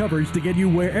mileage coverage to get you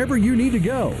wherever you need to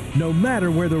go, no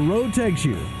matter where the road takes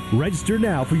you. Register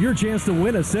now for your chance to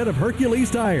win a set of Hercules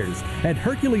tires at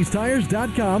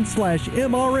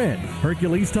HerculesTires.com/MRN.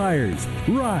 Hercules Tires.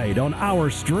 Ride on our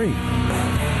street.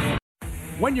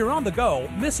 When you're on the go,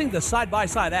 missing the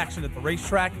side-by-side action at the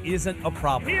racetrack isn't a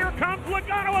problem. Here comes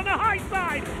Logano on the high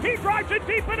side. He drives it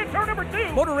deep into turn number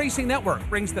 2. Motor Racing Network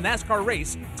brings the NASCAR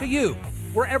race to you,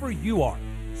 wherever you are,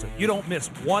 so you don't miss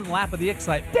one lap of the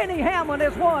excitement. Denny Hamlin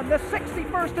has won the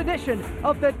 61st edition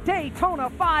of the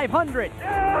Daytona 500.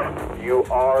 You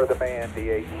are the man,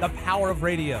 D8. The power of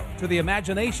radio to the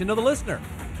imagination of the listener.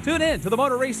 Tune in to the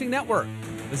Motor Racing Network.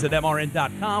 Visit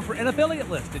MRN.com for an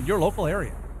affiliate list in your local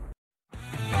area.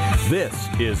 This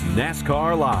is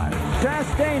NASCAR Live.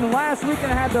 Chastain last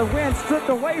weekend had the win stripped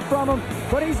away from him,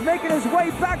 but he's making his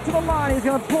way back to the line. He's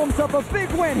going to pull himself a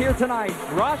big win here tonight.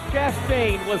 Ross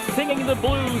Chastain was singing the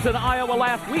blues in Iowa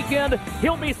last weekend.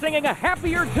 He'll be singing a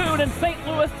happier tune in St.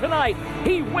 Louis tonight.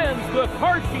 He wins the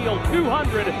Carshield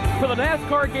 200 for the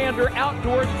NASCAR Gander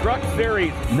Outdoors Truck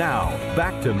Series. Now,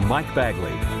 back to Mike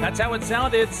Bagley. That's how it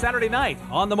sounded Saturday night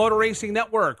on the Motor Racing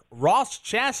Network. Ross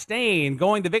Chastain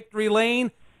going to victory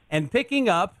lane and picking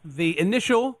up the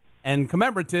initial and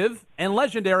commemorative and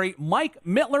legendary Mike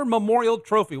Mittler Memorial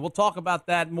Trophy. We'll talk about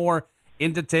that more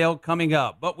in detail coming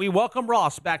up. But we welcome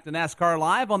Ross back to NASCAR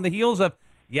Live on the heels of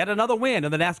yet another win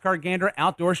in the NASCAR Gander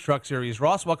Outdoors Truck Series.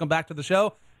 Ross, welcome back to the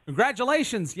show.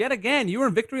 Congratulations yet again. You were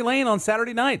in victory lane on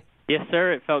Saturday night. Yes,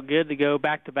 sir. It felt good to go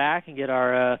back-to-back and get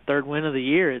our third win of the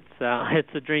year. It's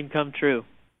a dream come true.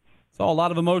 Saw a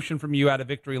lot of emotion from you out of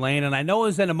victory lane, and I know it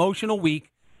was an emotional week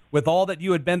with all that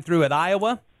you had been through at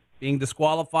Iowa, being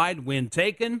disqualified, win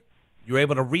taken, you were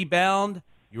able to rebound,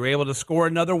 you were able to score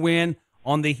another win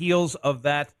on the heels of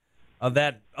that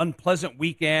unpleasant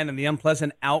weekend and the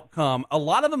unpleasant outcome. A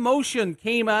lot of emotion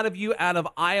came out of you out of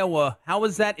Iowa. How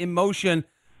was that emotion,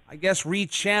 I guess,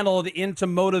 rechanneled into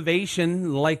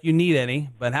motivation, like you need any,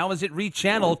 but how was it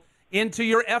rechanneled into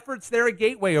your efforts there at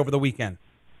Gateway over the weekend?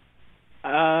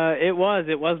 It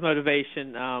was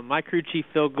motivation. My crew chief,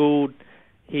 Phil Gould,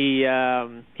 he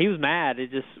was mad.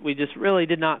 We just really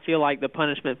did not feel like the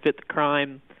punishment fit the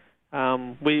crime.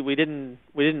 We didn't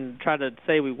try to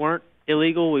say we weren't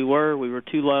illegal. We were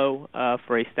too low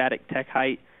for a static tech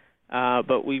height.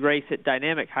 But we race at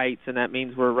dynamic heights, and that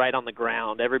means we're right on the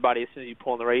ground. Everybody, as soon as you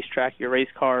pull on the racetrack, your race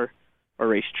car or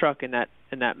race truck in that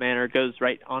manner goes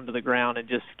right onto the ground and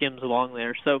just skims along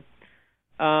there. So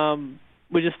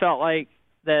we just felt like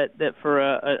that for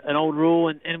an old rule,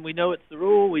 and we know it's the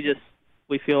rule.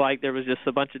 We feel like there was just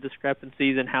a bunch of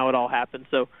discrepancies in how it all happened.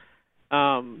 So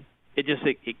it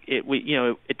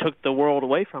took the world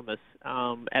away from us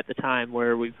at the time,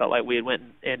 where we felt like we had went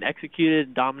and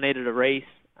executed, dominated a race,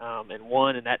 and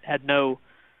won, and that had no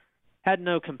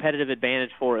competitive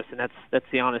advantage for us. And that's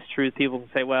the honest truth. People can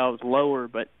say, well, it was lower,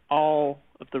 but all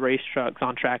of the race trucks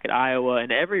on track at Iowa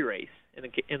and every race in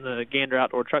the Gander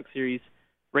Outdoor Truck Series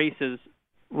races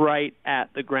right at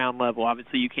the ground level.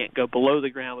 Obviously, you can't go below the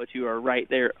ground, but you are right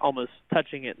there, almost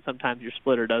touching it. Sometimes your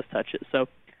splitter does touch it. So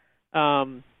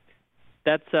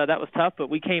that was tough. But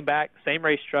we came back, same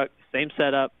race truck, same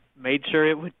setup, made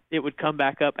sure it would come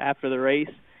back up after the race,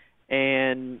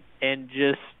 and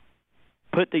just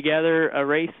put together a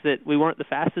race that we weren't the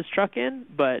fastest truck in,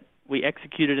 but we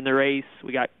executed in the race.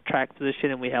 We got track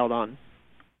position, and we held on.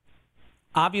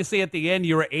 Obviously, at the end,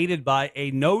 you were aided by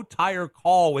a no-tire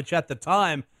call, which at the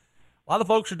time, a lot of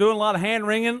folks are doing a lot of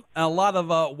hand-wringing, a lot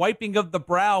of wiping of the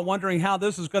brow, wondering how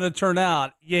this is going to turn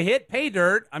out. You hit pay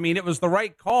dirt. I mean, it was the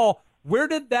right call. Where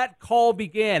did that call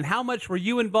begin? How much were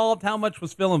you involved? How much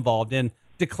was Phil involved in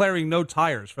declaring no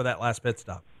tires for that last pit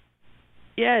stop?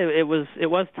 Yeah, it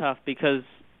was tough because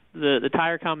the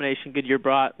tire combination Goodyear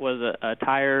brought was a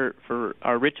tire for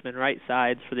our Richmond right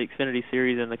sides for the Xfinity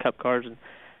Series and the Cup cars,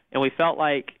 and we felt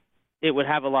like it would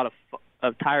have a lot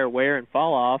of tire wear and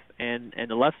fall off, and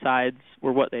the left sides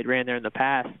were what they'd ran there in the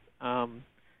past. And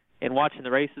watching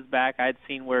the races back, I'd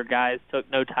seen where guys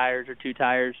took no tires or two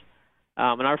tires. In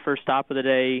our first stop of the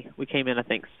day, we came in, I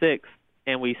think, 6th,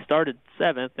 and we started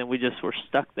 7th, and we just were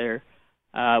stuck there.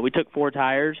 We took 4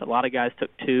 tires. A lot of guys took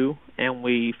 2, and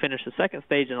we finished the second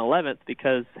stage in 11th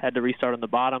because had to restart on the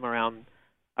bottom around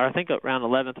 11th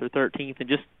or 13th, and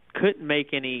just couldn't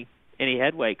make any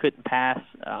headway. Couldn't pass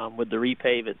with the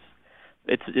repave.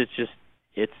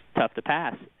 It's tough to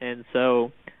pass. And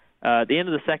so at the end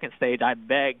of the second stage, I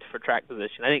begged for track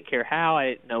position. I didn't care how.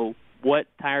 I didn't know what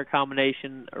tire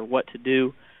combination or what to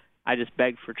do. I just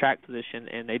begged for track position,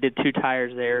 and they did 2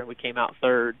 tires there, and we came out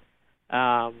 3rd.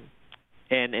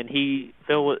 And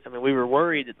Phil, we were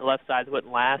worried that the left sides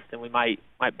wouldn't last, and we might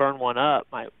burn one up,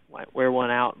 might wear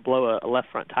one out and blow a left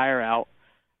front tire out,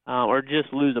 or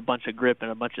just lose a bunch of grip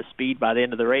and a bunch of speed by the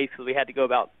end of the race, because we had to go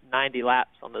about 90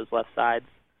 laps on those left sides.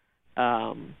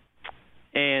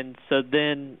 And so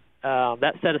then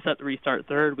that set us up to restart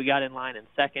 3rd. We got in line in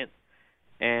 2nd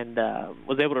and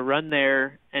was able to run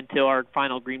there until our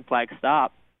final green flag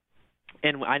stop.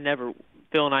 And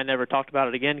Phil and I never talked about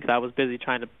it again because I was busy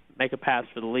trying to make a pass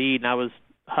for the lead, and I was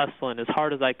hustling as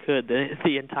hard as I could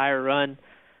the entire run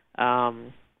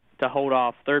to hold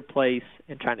off 3rd place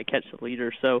and trying to catch the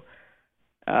leader. So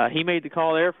he made the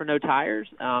call there for no tires.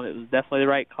 It was definitely the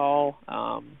right call.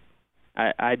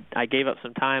 I gave up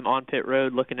some time on pit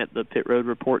road looking at the pit road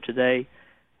report today.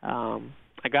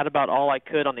 I got about all I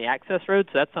could on the access road,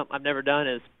 so that's something I've never done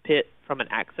is pit from an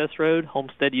access road.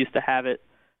 Homestead used to have it,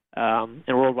 and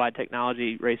Worldwide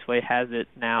Technology Raceway has it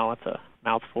now. It's a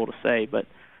mouthful to say, but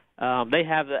they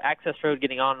have the access road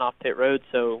getting on and off pit road,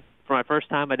 so for my first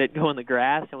time I didn't go in the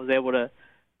grass and was able to,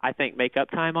 I think, make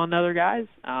up time on the other guys.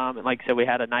 And like I said, we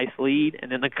had a nice lead,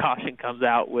 and then the caution comes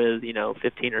out with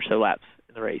 15 or so laps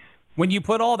in the race. When you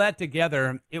put all that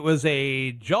together, it was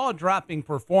a jaw-dropping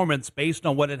performance based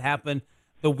on what had happened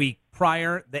the week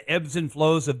prior, the ebbs and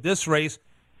flows of this race.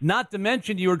 Not to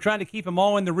mention you were trying to keep them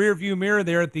all in the rearview mirror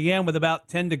there at the end with about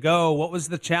 10 to go. What was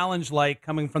the challenge like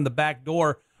coming from the back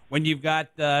door when you've got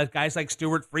guys like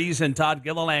Stuart Friesen, Todd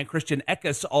Gilliland, Christian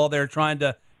Eckes all there trying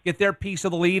to get their piece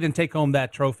of the lead and take home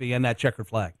that trophy and that checkered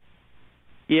flag?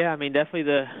 Yeah, definitely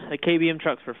the KBM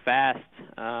trucks were fast.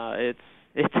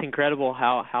 It's incredible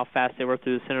how fast they were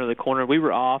through the center of the corner. We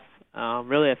were off.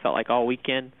 Really, I felt like all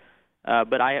weekend.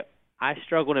 But I I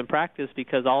struggled in practice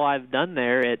because all I've done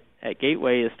there at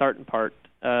Gateway is starting part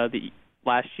the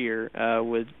last year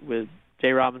with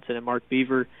Jay Robinson and Mark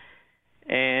Beaver,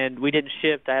 and we didn't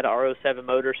shift. I had an R07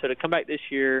 motor, so to come back this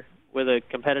year with a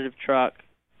competitive truck,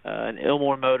 an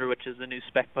Ilmore motor, which is the new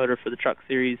spec motor for the truck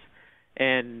series,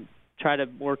 and try to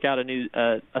work out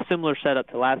a similar setup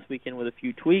to last weekend with a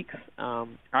few tweaks.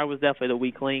 I was definitely the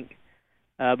weak link,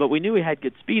 but we knew we had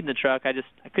good speed in the truck. I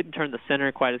couldn't turn the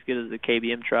center quite as good as the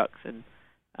KBM trucks, and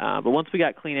but once we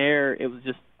got clean air, it was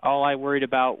just all I worried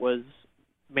about was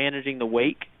managing the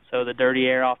wake, so the dirty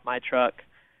air off my truck.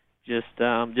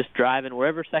 Just driving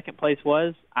wherever second place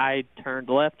was, I turned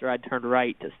left or I turned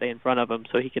right to stay in front of him,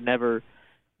 so he could never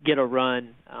get a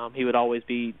run. He would always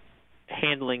be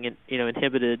handling and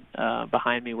inhibited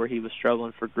behind me where he was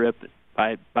struggling for grip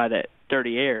by that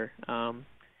dirty air.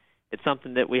 It's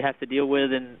something that we have to deal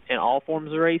with in all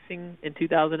forms of racing in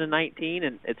 2019,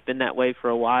 and it's been that way for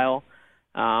a while.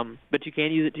 But you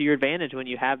can use it to your advantage when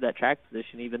you have that track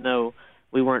position, even though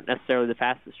we weren't necessarily the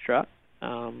fastest truck.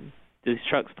 These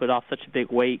trucks put off such a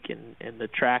big wake, and the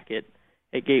track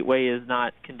at Gateway is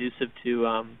not conducive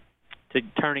to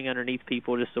turning underneath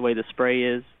people just the way the spray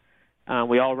is.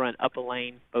 We all run up a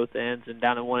lane, both ends, and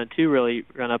down in 1 and 2 really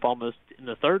run up almost in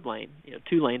the third lane,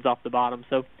 2 lanes off the bottom.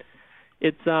 So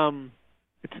it's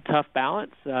a tough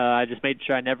balance. I just made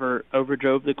sure I never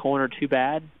overdrove the corner too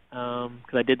bad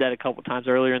because I did that a couple times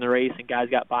earlier in the race, and guys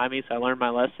got by me, so I learned my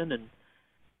lesson, and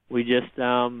we just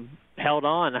held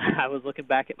on. I was looking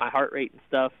back at my heart rate and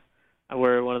stuff. I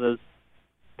wear one of those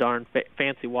darn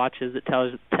fancy watches that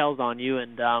tells on you,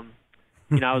 and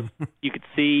you could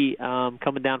see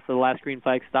coming down for the last green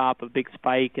flag stop a big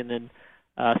spike, and then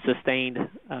sustained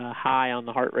high on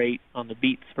the heart rate on the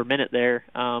beats per minute there.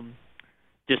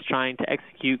 Just trying to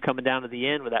execute coming down to the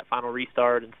end with that final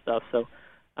restart and stuff. So,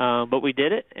 but we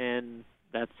did it, and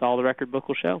that's all the record book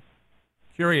will show.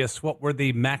 Curious, what were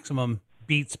the maximum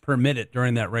beats per minute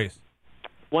during that race?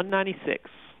 196.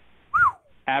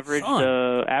 Averaged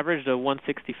a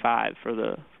 165 for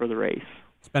the race.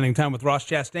 Spending time with Ross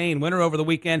Chastain, winner over the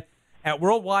weekend at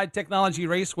Worldwide Technology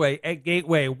Raceway at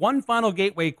Gateway. One final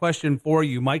Gateway question for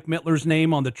you. Mike Mittler's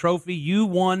name on the trophy. You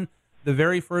won the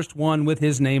very first one with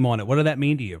his name on it. What did that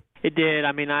mean to you? It did.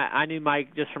 I mean, I knew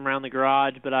Mike just from around the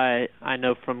garage, but I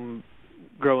know from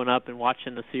growing up and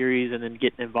watching the series and then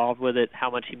getting involved with it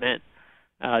how much he meant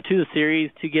to the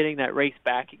series, to getting that race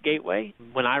back at Gateway.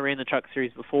 When I ran the truck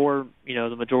series before,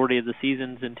 the majority of the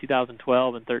seasons in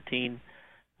 2012 and 13,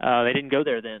 they didn't go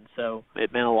there then, so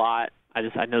it meant a lot. I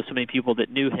know so many people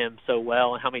that knew him so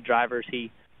well, and how many drivers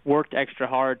he worked extra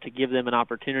hard to give them an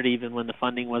opportunity even when the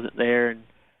funding wasn't there. And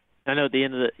I know at the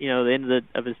end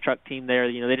of his truck team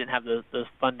there, they didn't have the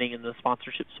funding and the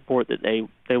sponsorship support that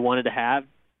they wanted to have.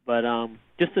 But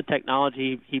just the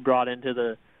technology he brought into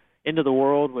the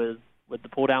world with the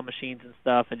pull down machines and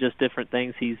stuff, and just different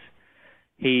things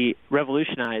he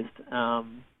revolutionized.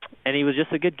 And he was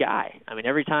just a good guy. I mean,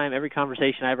 every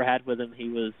conversation I ever had with him, he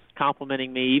was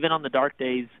complimenting me. Even on the dark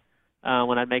days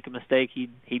when I'd make a mistake,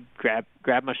 he'd grab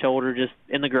my shoulder just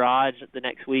in the garage the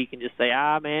next week and just say,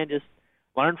 man, just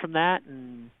learn from that.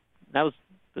 And it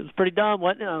was pretty dumb,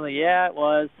 wasn't it? I'm like, yeah, it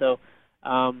was. So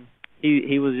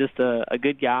he was just a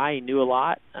good guy. He knew a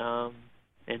lot,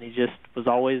 and he just was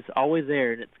always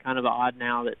there. And it's kind of odd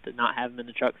now to not have him in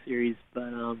the truck series,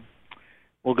 but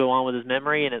we'll go on with his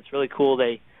memory, and it's really cool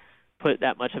they put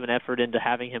that much of an effort into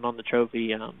having him on the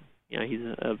trophy. He's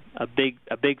a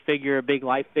big figure, a big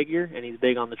life figure, and he's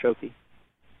big on the trophy.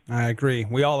 I agree.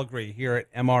 We all agree here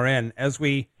at MRN. As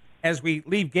we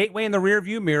leave Gateway in the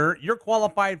rearview mirror, you're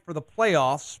qualified for the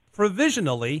playoffs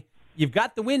provisionally. You've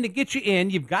got the win to get you in.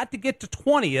 You've got to get to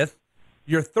 20th.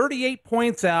 You're 38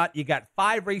 points out. You got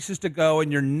 5 races to go,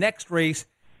 and your next race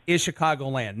is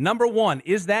Chicagoland. Number 1,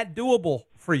 is that doable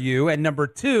for you? And number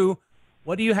 2,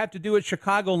 what do you have to do at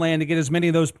Chicagoland to get as many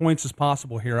of those points as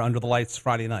possible here under the lights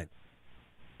Friday night?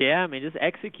 Yeah, I mean, just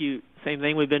execute. Same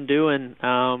thing we've been doing.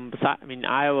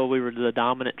 Iowa, we were the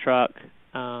dominant truck,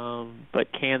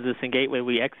 but Kansas and Gateway,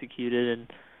 we executed.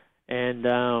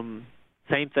 And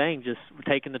same thing, just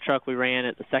taking the truck we ran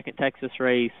at the second Texas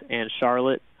race and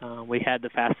Charlotte. We had the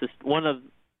fastest,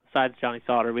 besides Johnny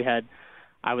Sauter, we had,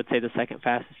 I would say, the second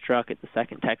fastest truck at the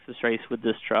second Texas race with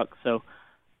this truck. So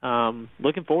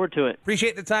looking forward to it.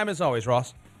 Appreciate the time as always,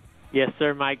 Ross. Yes,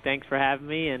 sir, Mike. Thanks for having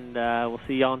me, and we'll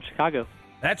see y'all in Chicago.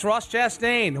 That's Ross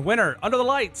Chastain, winner under the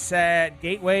lights at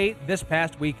Gateway this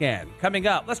past weekend. Coming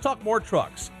up, let's talk more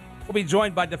trucks. We'll be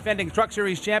joined by defending Truck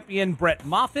Series champion Brett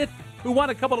Moffitt, who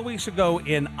won a couple of weeks ago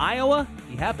in Iowa.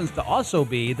 He happens to also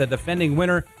be the defending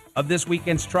winner of this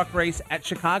weekend's truck race at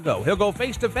Chicago. He'll go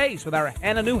face-to-face with our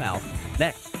Hannah Newhouse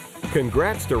next.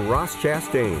 Congrats to Ross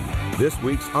Chastain, this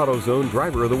week's AutoZone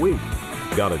Driver of the Week.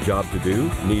 Got a job to do?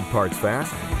 Need parts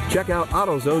fast? Check out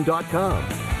AutoZone.com.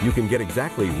 You can get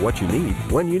exactly what you need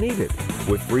when you need it,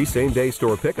 with free same-day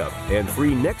store pickup and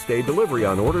free next-day delivery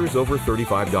on orders over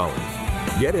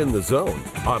 $35. Get in the zone.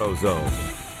 AutoZone.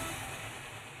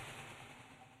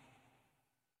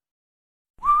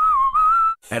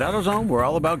 At AutoZone, we're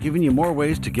all about giving you more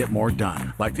ways to get more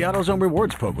done, like the AutoZone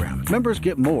Rewards program. Members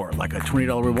get more, like a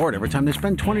 $20 reward every time they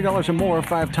spend $20 or more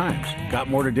 5 times. Got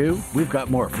more to do? We've got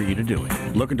more for you to do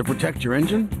it. Looking to protect your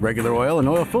engine? Regular oil and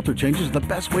oil filter changes are the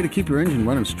best way to keep your engine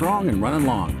running strong and running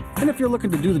long. And if you're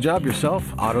looking to do the job yourself,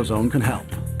 AutoZone can help.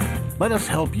 Let us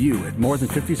help you at more than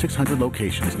 5,600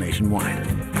 locations nationwide.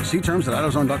 See terms at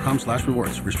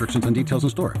AutoZone.com/rewards. Restrictions and details in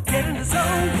store. Get in the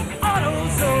zone,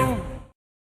 AutoZone.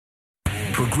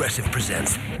 Progressive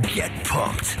presents Get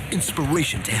Pumped.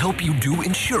 Inspiration to help you do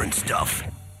insurance stuff.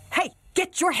 Hey,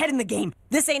 get your head in the game.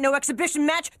 This ain't no exhibition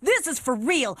match. This is for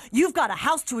real. You've got a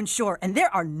house to insure, and there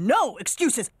are no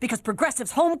excuses because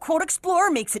Progressive's Home Quote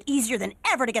Explorer makes it easier than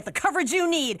ever to get the coverage you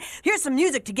need. Here's some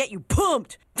music to get you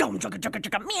pumped. Dum chugga chugga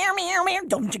chugga meow meow meow.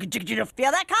 Dum chugga chugga chugga. Feel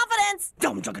that confidence?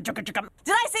 Dum chugga chugga chugga.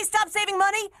 Did I say stop saving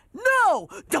money? No.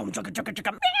 Dum chugga chugga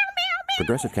chugga. Meow meow.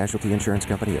 Progressive Casualty Insurance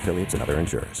Company, affiliates, and other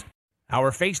insurers.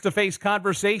 Our face-to-face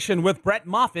conversation with Brett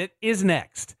Moffitt is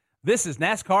next. This is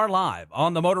NASCAR Live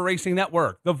on the Motor Racing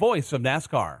Network, the voice of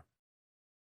NASCAR.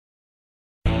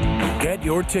 Get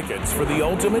your tickets for the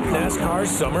Ultimate NASCAR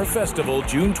Summer Festival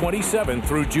June 27th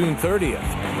through June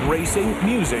 30th. Racing,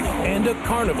 music, and a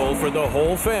carnival for the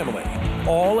whole family.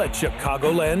 All at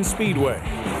Chicagoland Speedway.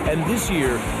 And this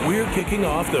year, we're kicking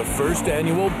off the first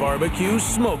annual Barbecue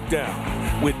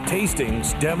Smokedown with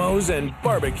tastings, demos, and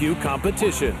barbecue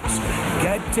competitions.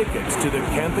 Get tickets to the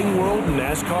Camping World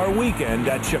NASCAR Weekend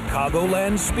at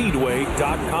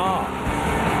ChicagolandSpeedway.com.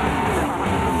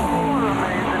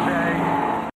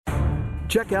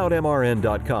 Check out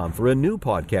MRN.com for a new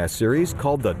podcast series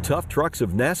called The Tough Trucks of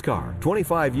NASCAR.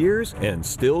 25 years and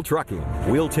still trucking.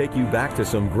 We'll take you back to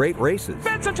some great races.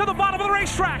 Benson to the bottom of the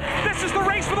racetrack. This is the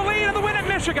race for the lead and the win at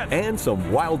Michigan. And some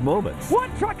wild moments.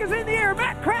 One truck is in the air.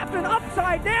 Matt Crafton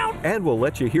upside down. And we'll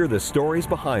let you hear the stories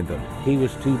behind them. He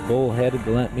was too bullheaded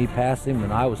to let me pass him,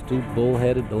 and I was too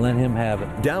bullheaded to let him have it.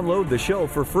 Download the show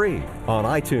for free on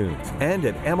iTunes and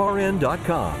at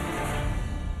MRN.com.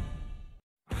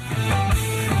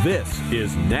 This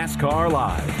is NASCAR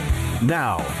Live.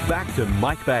 Now, back to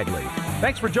Mike Bagley.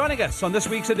 Thanks for joining us on this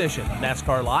week's edition of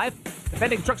NASCAR Live.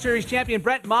 Defending Truck Series champion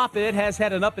Brett Moffitt has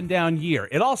had an up-and-down year.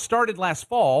 It all started last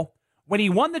fall when he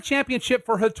won the championship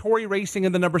for Hattori Racing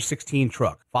in the number 16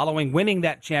 truck. Following winning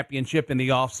that championship in the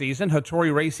offseason,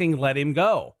 Hattori Racing let him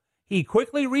go. He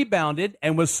quickly rebounded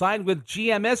and was signed with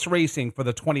GMS Racing for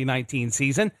the 2019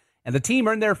 season, and the team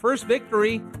earned their first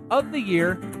victory of the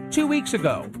year 2 weeks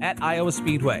ago at Iowa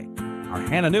Speedway. Our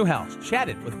Hannah Newhouse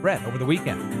chatted with Brett over the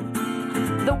weekend.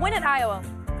 The win at Iowa.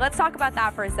 Let's talk about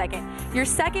that for a second. Your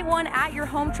second one at your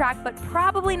home track, but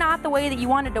probably not the way that you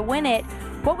wanted to win it.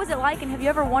 What was it like, and have you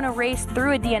ever won a race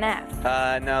through a DNF?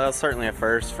 No, that's certainly a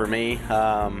first for me.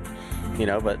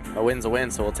 But a win's a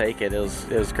win, so we'll take it. It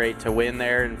was great to win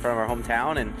there in front of our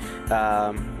hometown, and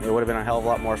it would have been a hell of a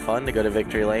lot more fun to go to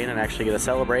Victory Lane and actually get to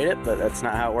celebrate it, but that's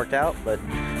not how it worked out. But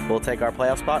we'll take our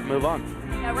playoff spot and move on.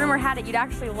 Now, rumor had it you'd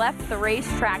actually left the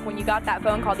racetrack when you got that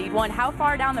phone call that you'd won. How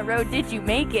far down the road did you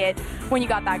make it when you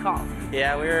got that call?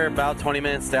 Yeah, we were about 20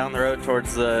 minutes down the road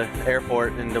towards the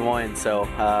airport in Des Moines, so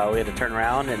we had to turn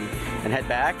around and head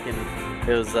back, and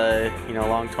it was a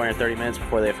long 20 or 30 minutes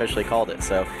before they officially called it.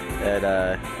 So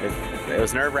it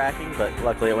was nerve-wracking, but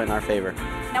luckily it went in our favor.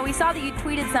 Now, we saw that you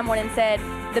tweeted someone and said,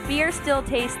 the beer still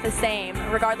tastes the same,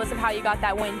 regardless of how you got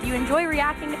that win. Do you enjoy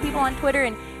reacting to people on Twitter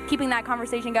and keeping that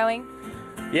conversation going?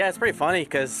 Yeah, it's pretty funny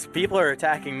because people are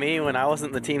attacking me when I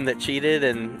wasn't the team that cheated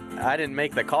and I didn't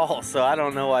make the call, so I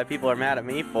don't know why people are mad at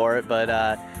me for it, but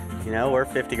we're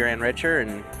 50 grand richer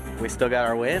and we still got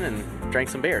our win and drank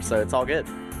some beer, so it's all good.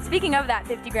 Speaking of that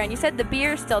 50 grand, you said the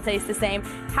beer still tastes the same.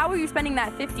 How are you spending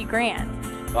that 50 grand?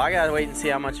 Well, I gotta wait and see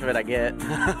how much of it I get,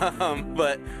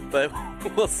 but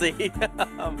we'll see.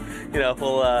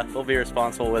 We'll be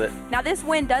responsible with it. Now, this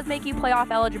win does make you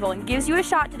playoff eligible and gives you a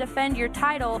shot to defend your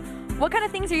title. What kind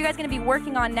of things are you guys going to be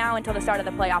working on now until the start of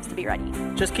the playoffs to be ready?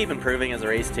 Just keep improving as a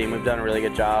race team. We've done a really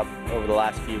good job over the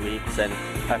last few weeks, and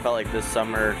I felt like this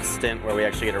summer stint where we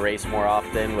actually get to race more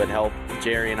often would help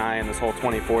Jerry and I and this whole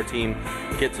 24 team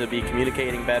get to be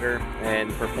communicating better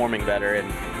and performing better.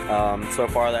 And so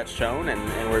far that's shown,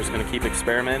 and we're just going to keep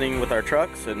experimenting with our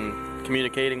trucks and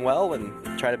communicating well and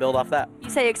try to build off that. You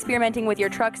say experimenting with your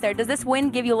trucks there. Does this win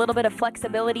give you a little bit of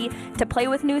flexibility to play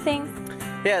with new things?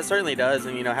 Yeah, it certainly does.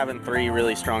 And, having 3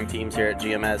 really strong teams here at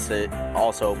GMS, it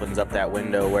also opens up that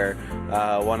window where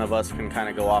one of us can kind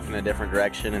of go off in a different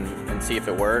direction and see if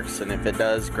it works. And if it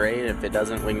does, great. If it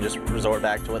doesn't, we can just resort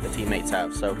back to what the teammates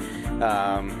have. So,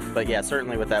 but yeah,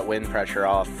 certainly with that wind pressure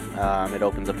off, it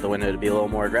opens up the window to be a little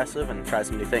more aggressive and try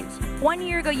some new things. 1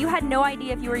 year ago, you had no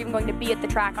idea if you were even going to be at the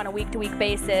track on a week-to-week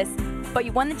basis, but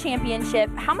you won the championship.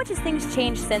 How much has things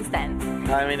changed since then?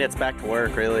 I mean, it's back to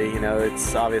work, really.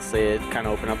 It's obviously, it kind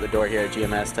of opened up the door here at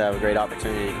GMS to have a great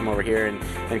opportunity to come over here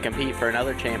and compete for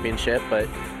another championship. But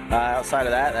outside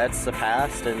of that, that's the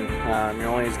past, and you're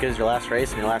only as good as your last race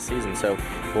and your last season. So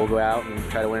we'll go out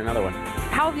and try to win another one.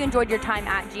 How have you enjoyed your time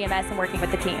at GMS and working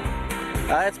with the team?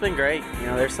 It's been great.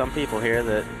 There's some people here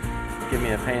that give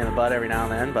me a pain in the butt every now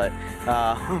and then, but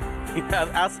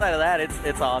outside of that,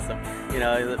 it's awesome.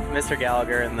 Mr.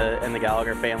 Gallagher and the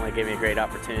Gallagher family gave me a great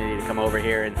opportunity to come over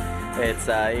here, and it's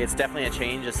definitely a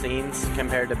change of scenes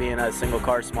compared to being a single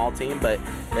car small team, but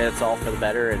it's all for the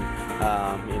better, and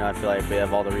I feel like we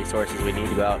have all the resources we need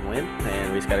to go out and win,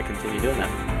 and we just got to continue doing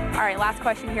that. All right, last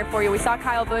question here for you. We saw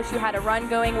Kyle Busch, who had a run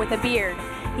going with a beard.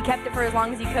 He kept it for as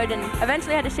long as he could and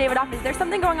eventually had to shave it off. Is there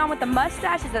something going on with the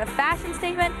mustache? Is it a fashion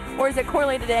statement, or is it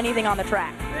correlated to anything on the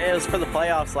track? It was for the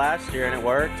playoffs last year, and it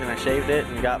worked, and I shaved it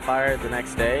and got fired the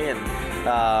next day, and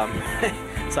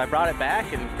so I brought it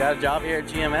back and got a job here at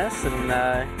GMS,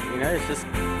 and it's just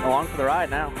along for the ride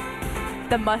now.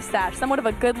 The mustache, somewhat of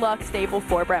a good luck staple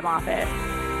for Brett Moffitt.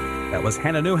 That was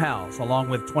Hannah Newhouse, along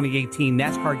with 2018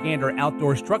 NASCAR Gander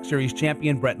Outdoors Truck Series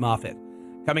champion Brett Moffitt.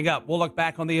 Coming up, we'll look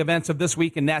back on the events of this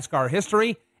week in NASCAR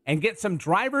history and get some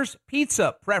drivers'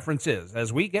 pizza preferences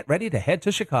as we get ready to head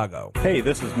to Chicago. Hey,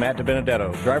 this is Matt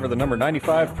DiBenedetto, driver of the number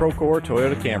 95 Procore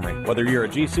Toyota Camry. Whether you're a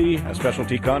GC, a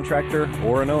specialty contractor,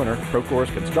 or an owner, Procore's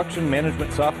construction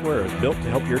management software is built to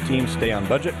help your team stay on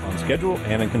budget, on schedule,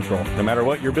 and in control. No matter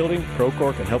what you're building,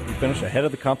 Procore can help you finish ahead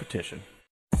of the competition.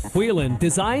 Whelen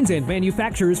designs and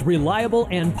manufactures reliable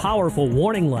and powerful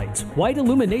warning lights, white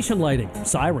illumination lighting,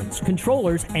 sirens,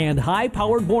 controllers, and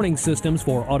high-powered warning systems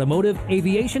for automotive,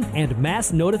 aviation, and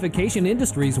mass notification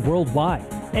industries worldwide.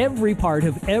 Every part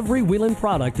of every Whelen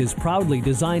product is proudly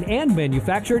designed and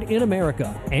manufactured in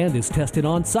America and is tested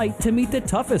on site to meet the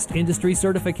toughest industry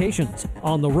certifications.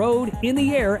 On the road, in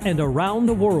the air, and around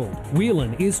the world,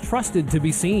 Whelen is trusted to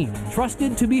be seen,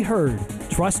 trusted to be heard,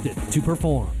 trusted to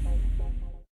perform.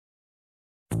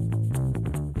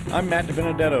 I'm Matt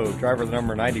DiBenedetto, driver of the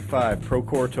number 95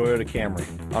 Procore Toyota Camry.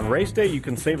 On race day, you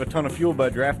can save a ton of fuel by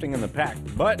drafting in the pack,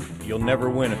 but you'll never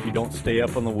win if you don't stay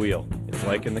up on the wheel. It's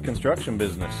like in the construction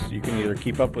business. You can either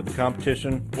keep up with the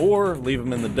competition or leave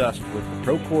them in the dust with the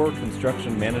Procore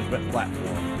Construction Management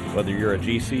Platform. Whether you're a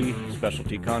GC,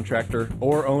 specialty contractor,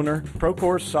 or owner,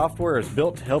 Procore's software is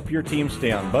built to help your team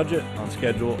stay on budget, on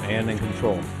schedule, and in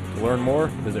control. To learn more,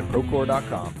 visit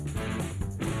Procore.com.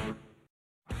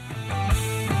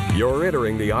 You're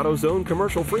entering the AutoZone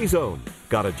commercial free zone.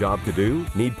 Got a job to do?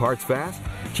 Need parts fast?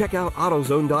 Check out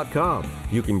AutoZone.com.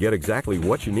 You can get exactly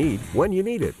what you need when you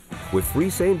need it, with free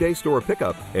same-day store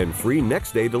pickup and free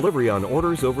next-day delivery on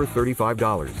orders over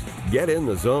 $35. Get in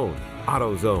the zone.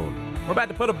 AutoZone. We're about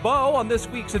to put a bow on this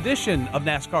week's edition of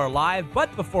NASCAR Live,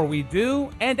 but before we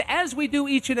do, and as we do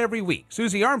each and every week,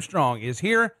 Susie Armstrong is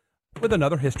here with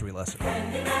another history lesson.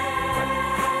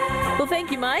 Well,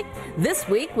 thank you, Mike. This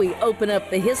week, we open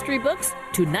up the history books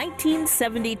to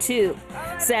 1972.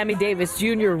 Sammy Davis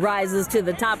Jr. rises to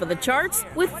the top of the charts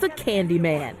with The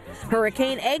Candyman.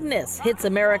 Hurricane Agnes hits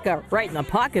America right in the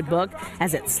pocketbook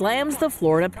as it slams the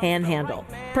Florida Panhandle.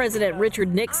 President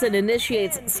Richard Nixon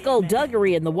initiates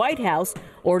skullduggery in the White House,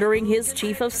 ordering his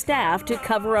chief of staff to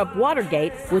cover up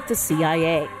Watergate with the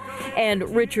CIA.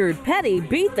 And Richard Petty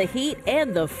beat the heat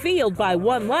and the field by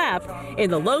one lap in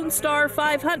the Lone Star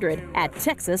 500 at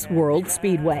Texas World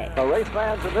Speedway. The race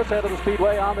fans in this end of the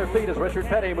speedway on their feet as Richard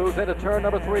Petty moves into turn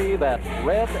number 3. That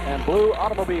red and blue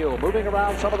automobile moving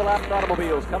around some of the lapped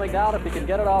automobiles. Coming down, if he can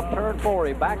get it off turn 4,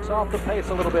 he backs off the pace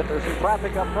a little bit. There's some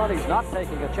traffic up front. He's not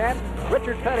taking a chance.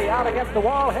 Richard Petty out against the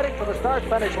wall, heading for the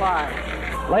start-finish line.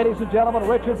 Ladies and gentlemen,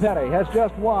 Richard Petty has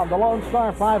just won the Lone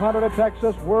Star 500 at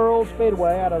Texas World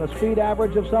Speedway at a speed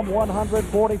average of some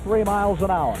 143 miles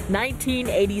an hour.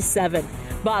 1987.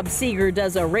 Bob Seger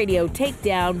does a radio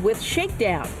takedown with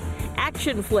Shakedown.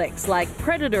 Action flicks like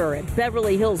Predator and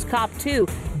Beverly Hills Cop 2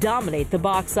 dominate the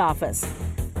box office.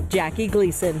 Jackie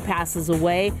Gleason passes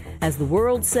away as the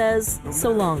world says,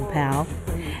 so long, pal.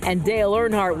 And Dale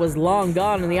Earnhardt was long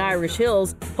gone in the Irish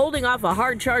Hills, holding off a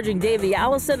hard-charging Davey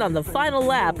Allison on the final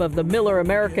lap of the Miller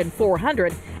American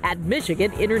 400 at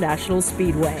Michigan International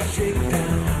Speedway.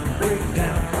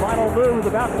 Final move is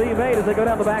about to be made as they go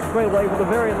down the back straightaway for the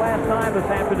very last time this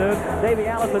afternoon. Davey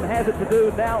Allison has it to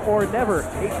do now or never.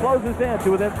 He closes in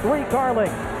to within 3 car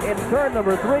lengths in turn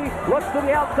number 3. Looks to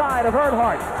the outside of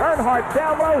Earnhardt. Earnhardt's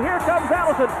down low. Here comes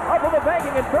Allison up on the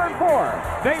banking in turn 4.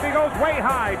 Davey goes way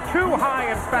high, too high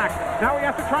in fact. Now he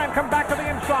has to try and come back to the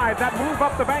inside. That move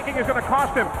up the banking is going to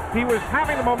cost him. He was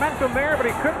having the momentum there, but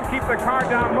he couldn't keep the car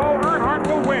down low. Earnhardt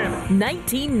will win.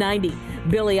 1990.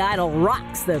 Billy Idol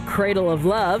rocks the Cradle of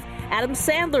Love. Adam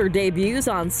Sandler debuts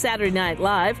on Saturday Night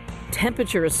Live.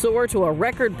 Temperatures soar to a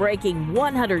record-breaking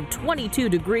 122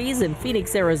 degrees in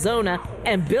Phoenix, Arizona.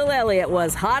 And Bill Elliott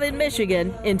was hot in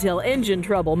Michigan until engine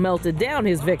trouble melted down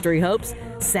his victory hopes,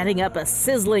 setting up a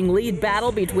sizzling lead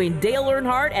battle between Dale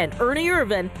Earnhardt and Ernie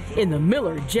Irvan in the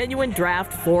Miller Genuine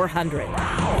Draft 400.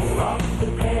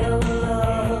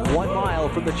 1 mile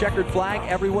from the checkered flag,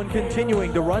 everyone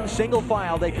continuing to run single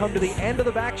file. They come to the end of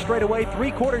the back straightaway,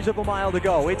 3/4 of a mile to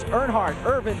go. It's Earnhardt,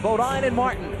 Irvan, Bodine, and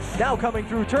Martin. Now coming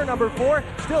through turn number 4,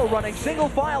 still running single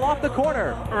file off the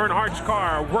corner. Earnhardt's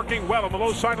car working well on the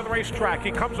low side of the racetrack.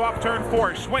 He comes off turn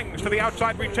 4, swings to the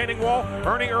outside retaining wall.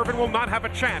 Ernie Irvan will not have a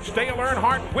chance. Dale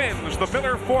Earnhardt wins the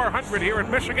Miller 400 here in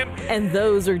Michigan. And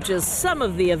those are just some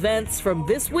of the events from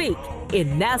this week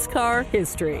in NASCAR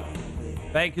history.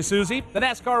 Thank you, Susie. The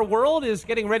NASCAR world is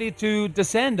getting ready to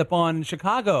descend upon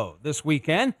Chicago this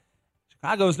weekend.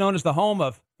 Chicago is known as the home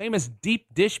of famous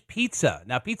deep dish pizza.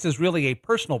 Now, pizza is really a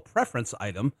personal preference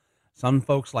item. Some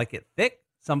folks like it thick,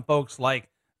 some folks like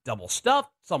double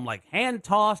stuffed, some like hand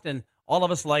tossed, and all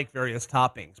of us like various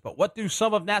toppings. But what do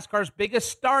some of NASCAR's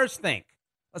biggest stars think?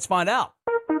 Let's find out.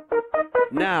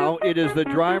 Now it is the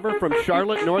driver from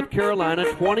Charlotte, North Carolina,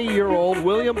 20-year-old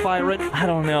William Byron. I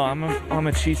don't know. I'm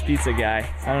a cheese pizza guy.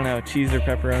 I don't know, cheese or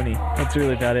pepperoni. That's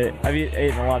really about it. I've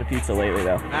eaten a lot of pizza lately,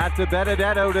 though. Matt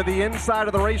Benedetto to the inside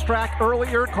of the racetrack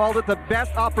earlier, called it the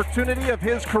best opportunity of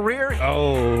his career.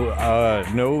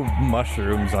 No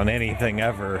mushrooms on anything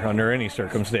ever, under any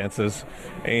circumstances.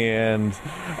 And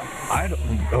I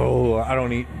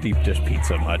don't eat deep dish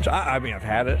pizza much. I mean, I've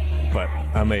had it, but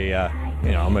I'm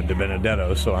a De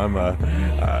Benedetto, so I'm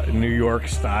a New York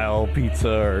style pizza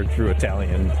or true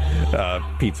Italian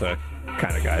pizza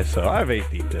kind of guy. So I've ate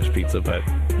deep dish pizza, but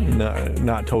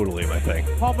not totally my thing.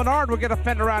 Paul Menard will get a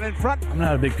fender out in front. I'm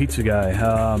not a big pizza guy.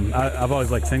 I've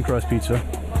always liked thin crust pizza.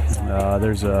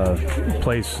 There's a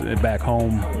place back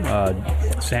home,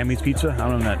 Sammy's Pizza.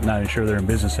 I'm not even sure they're in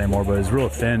business anymore, but it's real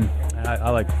thin. I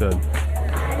like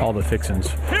all the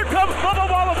fixins. Here comes Bubba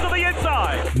Wallace to the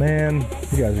inside. Man,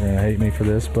 you guys are going to hate me for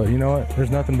this, but you know what? There's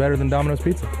nothing better than Domino's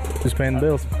Pizza. Just paying the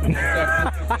bills.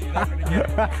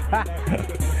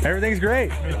 Everything's great.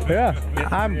 Yeah.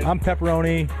 I'm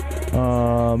pepperoni.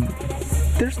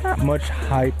 There's not much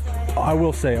hype. I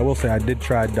will say I did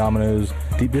try Domino's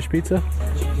deep dish pizza,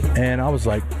 and I was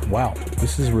like, wow,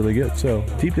 this is really good. So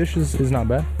deep dish is not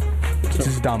bad. This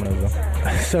is Domino's though.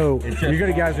 So guys are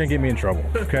gonna get me in trouble,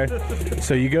 okay?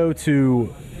 So you go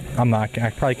to, I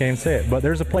probably can't even say it, but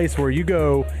there's a place where you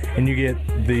go and you get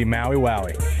the Maui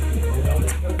Wowie.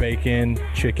 It's bacon,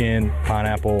 chicken,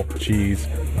 pineapple, cheese,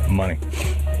 money.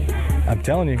 I'm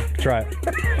telling you, try it.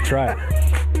 Try it.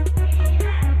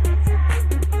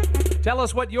 Tell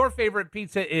us what your favorite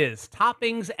pizza is,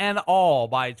 toppings and all,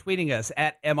 by tweeting us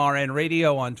at MRN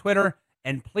Radio on Twitter.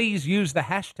 And please use the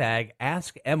hashtag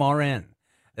AskMRN.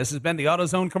 This has been the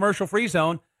AutoZone Commercial Free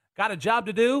Zone. Got a job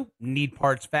to do? Need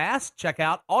parts fast? Check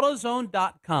out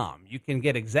AutoZone.com. You can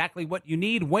get exactly what you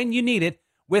need when you need it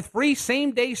with free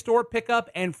same-day store pickup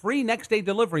and free next-day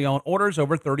delivery on orders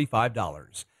over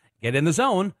 $35. Get in the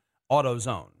zone,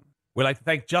 AutoZone. We'd like to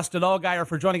thank Justin Allgaier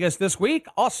for joining us this week.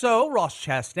 Also, Ross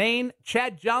Chastain,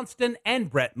 Chad Johnston,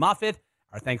 and Brett Moffitt.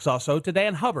 Our thanks also to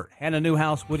Dan Hubbard, Hannah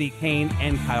Newhouse, Woody Kane,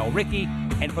 and Kyle Rickey.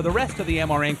 And for the rest of the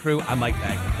MRN crew, I'm Mike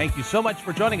Bagley. Thank you so much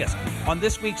for joining us on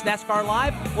this week's NASCAR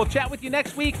Live. We'll chat with you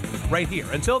next week right here.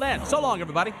 Until then, so long,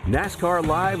 everybody. NASCAR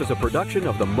Live is a production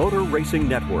of the Motor Racing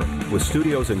Network with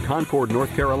studios in Concord,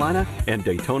 North Carolina and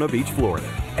Daytona Beach, Florida.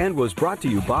 And was brought to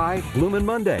you by Bloomin'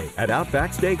 Monday at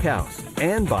Outback Steakhouse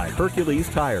and by Hercules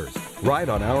Tires. Ride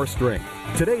on our strength.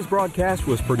 Today's broadcast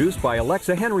was produced by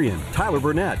Alexa Henrian, Tyler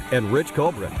Burnett, and Rich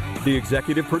Colbert. The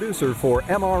executive producer for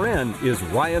MRN is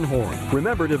Ryan Horn.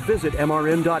 Remember to visit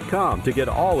MRN.com to get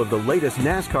all of the latest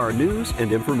NASCAR news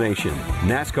and information.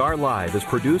 NASCAR Live is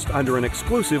produced under an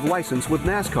exclusive license with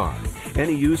NASCAR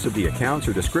Any use of the accounts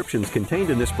or descriptions contained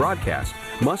in this broadcast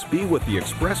must be with the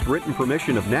express written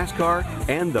permission of NASCAR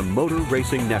and the Motor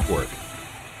Racing Network.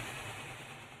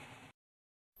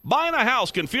 Buying a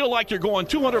house can feel like you're going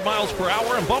 200 miles per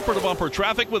hour in bumper-to-bumper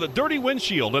traffic with a dirty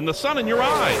windshield and the sun in your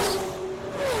eyes.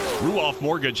 Ruoff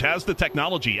Mortgage has the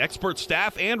technology, expert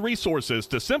staff, and resources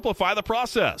to simplify the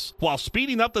process while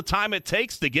speeding up the time it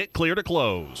takes to get clear to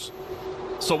close.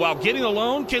 So while getting a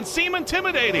loan can seem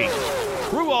intimidating,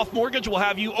 Ruoff Mortgage will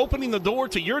have you opening the door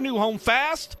to your new home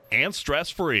fast and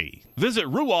stress-free. Visit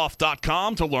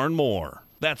ruoff.com to learn more.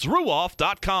 That's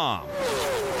ruoff.com.